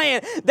the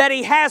plan that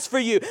He has for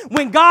you.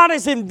 When God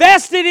has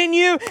invested in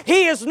you,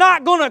 He is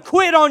not going to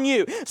quit on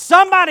you.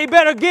 Somebody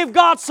better give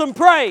God some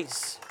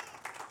praise.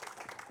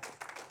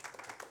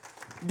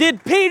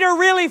 Did Peter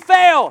really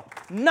fail?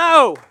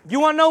 No. You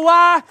want to know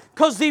why?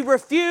 Because he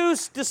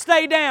refused to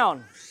stay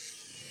down.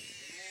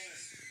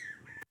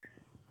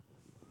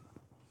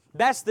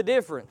 That's the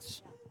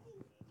difference.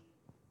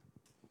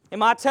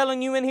 Am I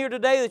telling you in here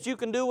today that you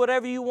can do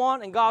whatever you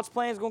want and God's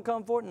plan is going to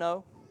come forth?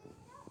 No.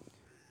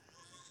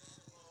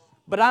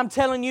 But I'm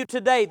telling you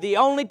today, the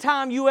only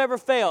time you ever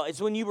fail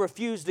is when you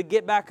refuse to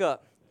get back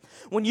up.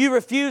 When you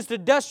refuse to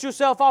dust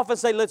yourself off and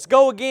say, let's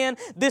go again,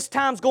 this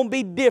time's going to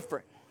be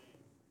different.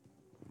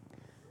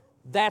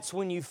 That's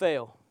when you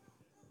fail.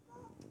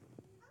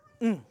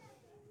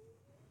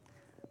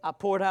 I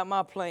poured out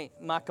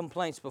my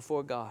complaints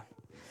before God.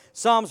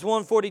 Psalms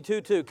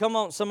 142:2. Come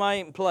on, somebody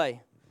and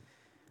play.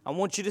 I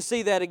want you to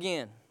see that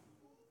again.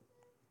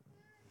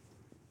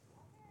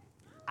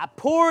 I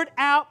poured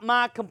out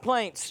my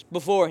complaints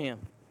before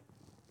Him.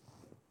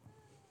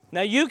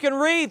 Now you can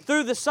read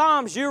through the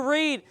Psalms. You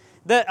read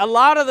that a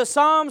lot of the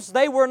Psalms,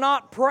 they were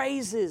not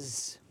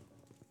praises.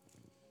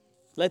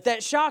 Let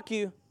that shock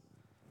you.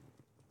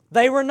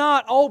 They were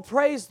not, oh,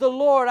 praise the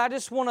Lord, I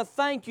just want to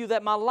thank you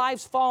that my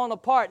life's falling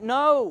apart.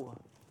 No.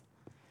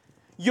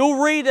 You'll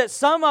read that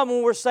some of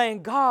them were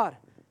saying, God,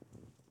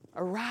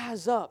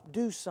 arise up,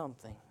 do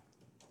something.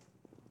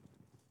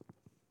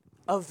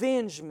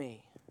 Avenge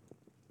me.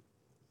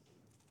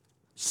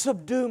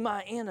 Subdue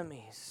my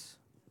enemies.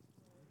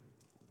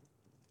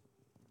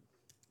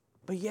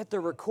 But yet they're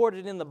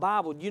recorded in the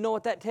Bible. You know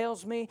what that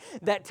tells me?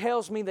 That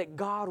tells me that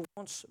God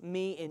wants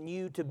me and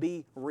you to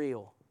be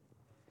real.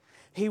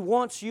 He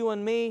wants you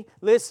and me,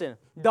 listen,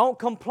 don't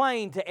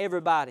complain to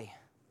everybody.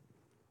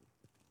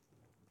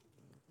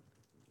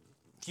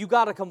 If you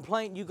got a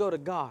complaint, you go to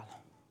God.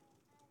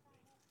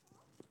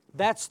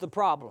 That's the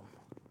problem.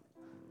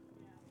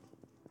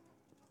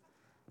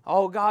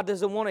 Oh, God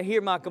doesn't want to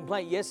hear my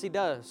complaint. Yes, He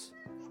does.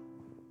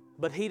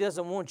 But He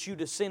doesn't want you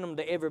to send them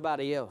to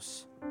everybody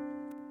else.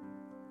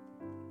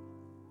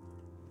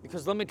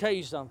 Because let me tell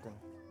you something.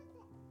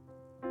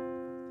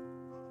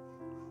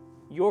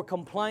 Your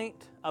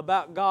complaint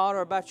about God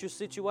or about your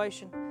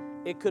situation,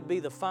 it could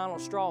be the final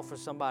straw for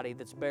somebody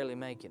that's barely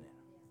making it.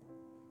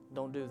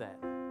 Don't do that.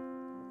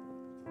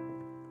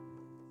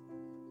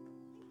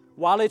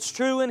 While it's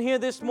true in here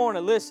this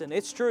morning, listen,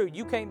 it's true.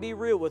 You can't be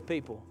real with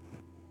people.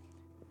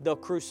 They'll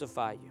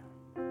crucify you.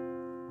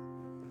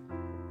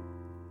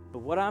 But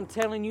what I'm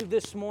telling you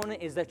this morning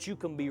is that you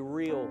can be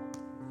real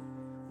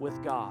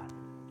with God.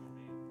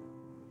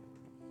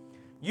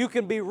 You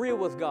can be real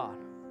with God.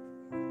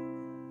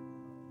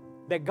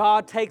 That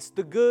God takes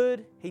the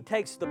good, He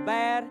takes the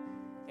bad,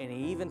 and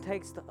He even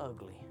takes the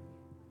ugly.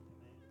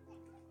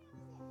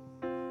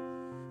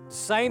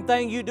 Same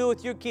thing you do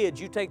with your kids.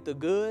 You take the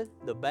good,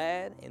 the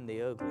bad, and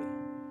the ugly.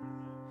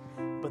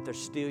 But they're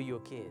still your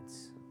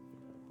kids.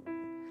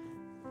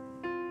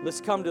 Let's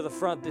come to the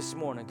front this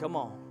morning. Come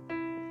on.